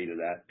growth rate of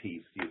that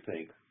piece, do you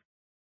think?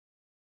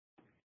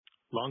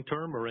 Long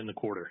term or in the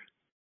quarter?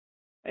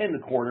 In the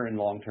quarter and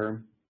long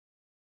term.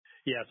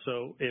 Yeah.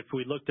 So if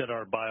we looked at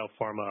our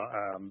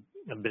biopharma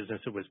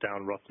business, it was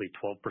down roughly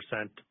 12%.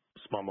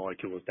 Small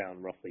molecule was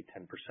down roughly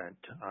 10%.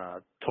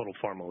 Total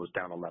pharma was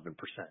down 11%.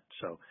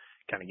 So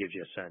kind of gives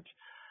you a sense.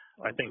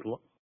 I think.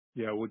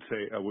 Yeah, I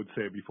would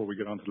say before we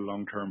get on to the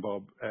long term,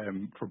 Bob,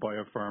 for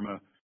biopharma,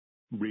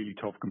 really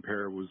tough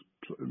compare was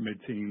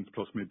mid-teens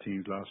plus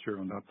mid-teens last year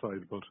on that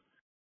side. But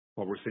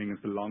what we're seeing is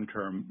the long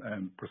term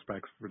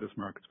prospects for this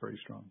market is very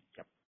strong.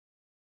 Yep.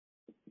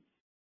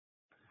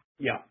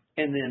 Yeah.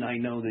 And then I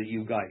know that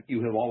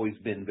you have always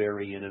been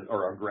very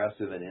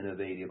aggressive and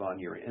innovative on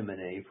your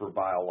M&A for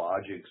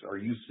biologics. Are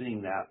you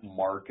seeing that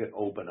market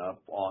open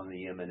up on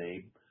the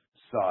M&A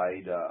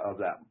side of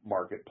that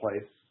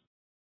marketplace?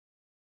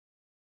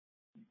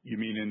 You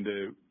mean in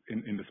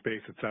the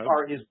space itself?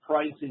 Or is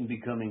pricing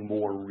becoming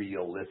more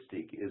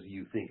realistic as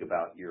you think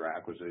about your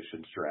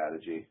acquisition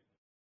strategy?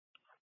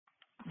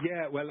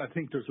 Yeah, well, I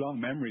think there's long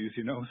memories,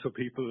 so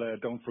people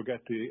don't forget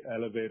the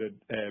elevated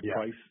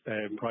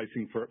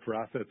pricing for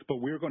assets. But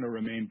we're going to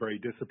remain very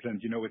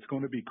disciplined. It's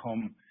going to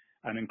become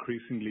an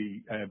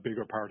increasingly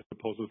bigger part of the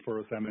puzzle for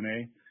us,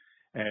 M&A.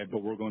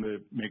 But we're going to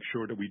make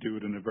sure that we do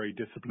it in a very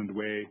disciplined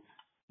way,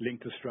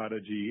 linked to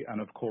strategy,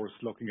 and of course,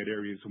 looking at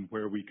areas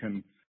where we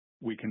can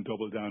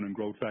double down on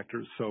growth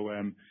vectors. So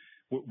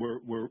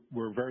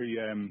we're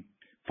very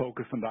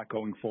focused on that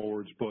going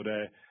forward. But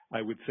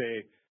I would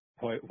say,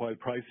 while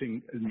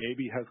pricing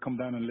maybe has come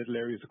down in little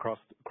areas across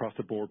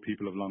the board,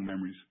 people have long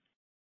memories.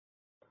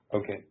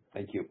 Okay,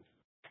 thank you.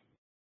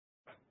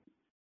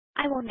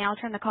 I will now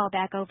turn the call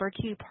back over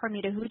to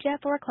Parmeet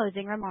Ahuja for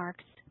closing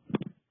remarks.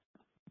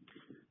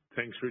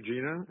 Thanks,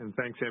 Regina, and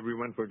thanks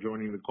everyone for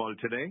joining the call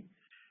today.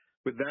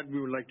 With that, we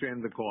would like to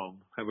end the call.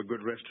 Have a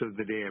good rest of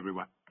the day,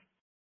 everyone.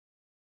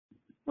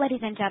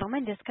 Ladies and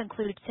gentlemen, this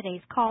concludes today's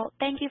call.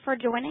 Thank you for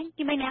joining.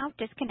 You may now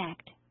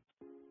disconnect.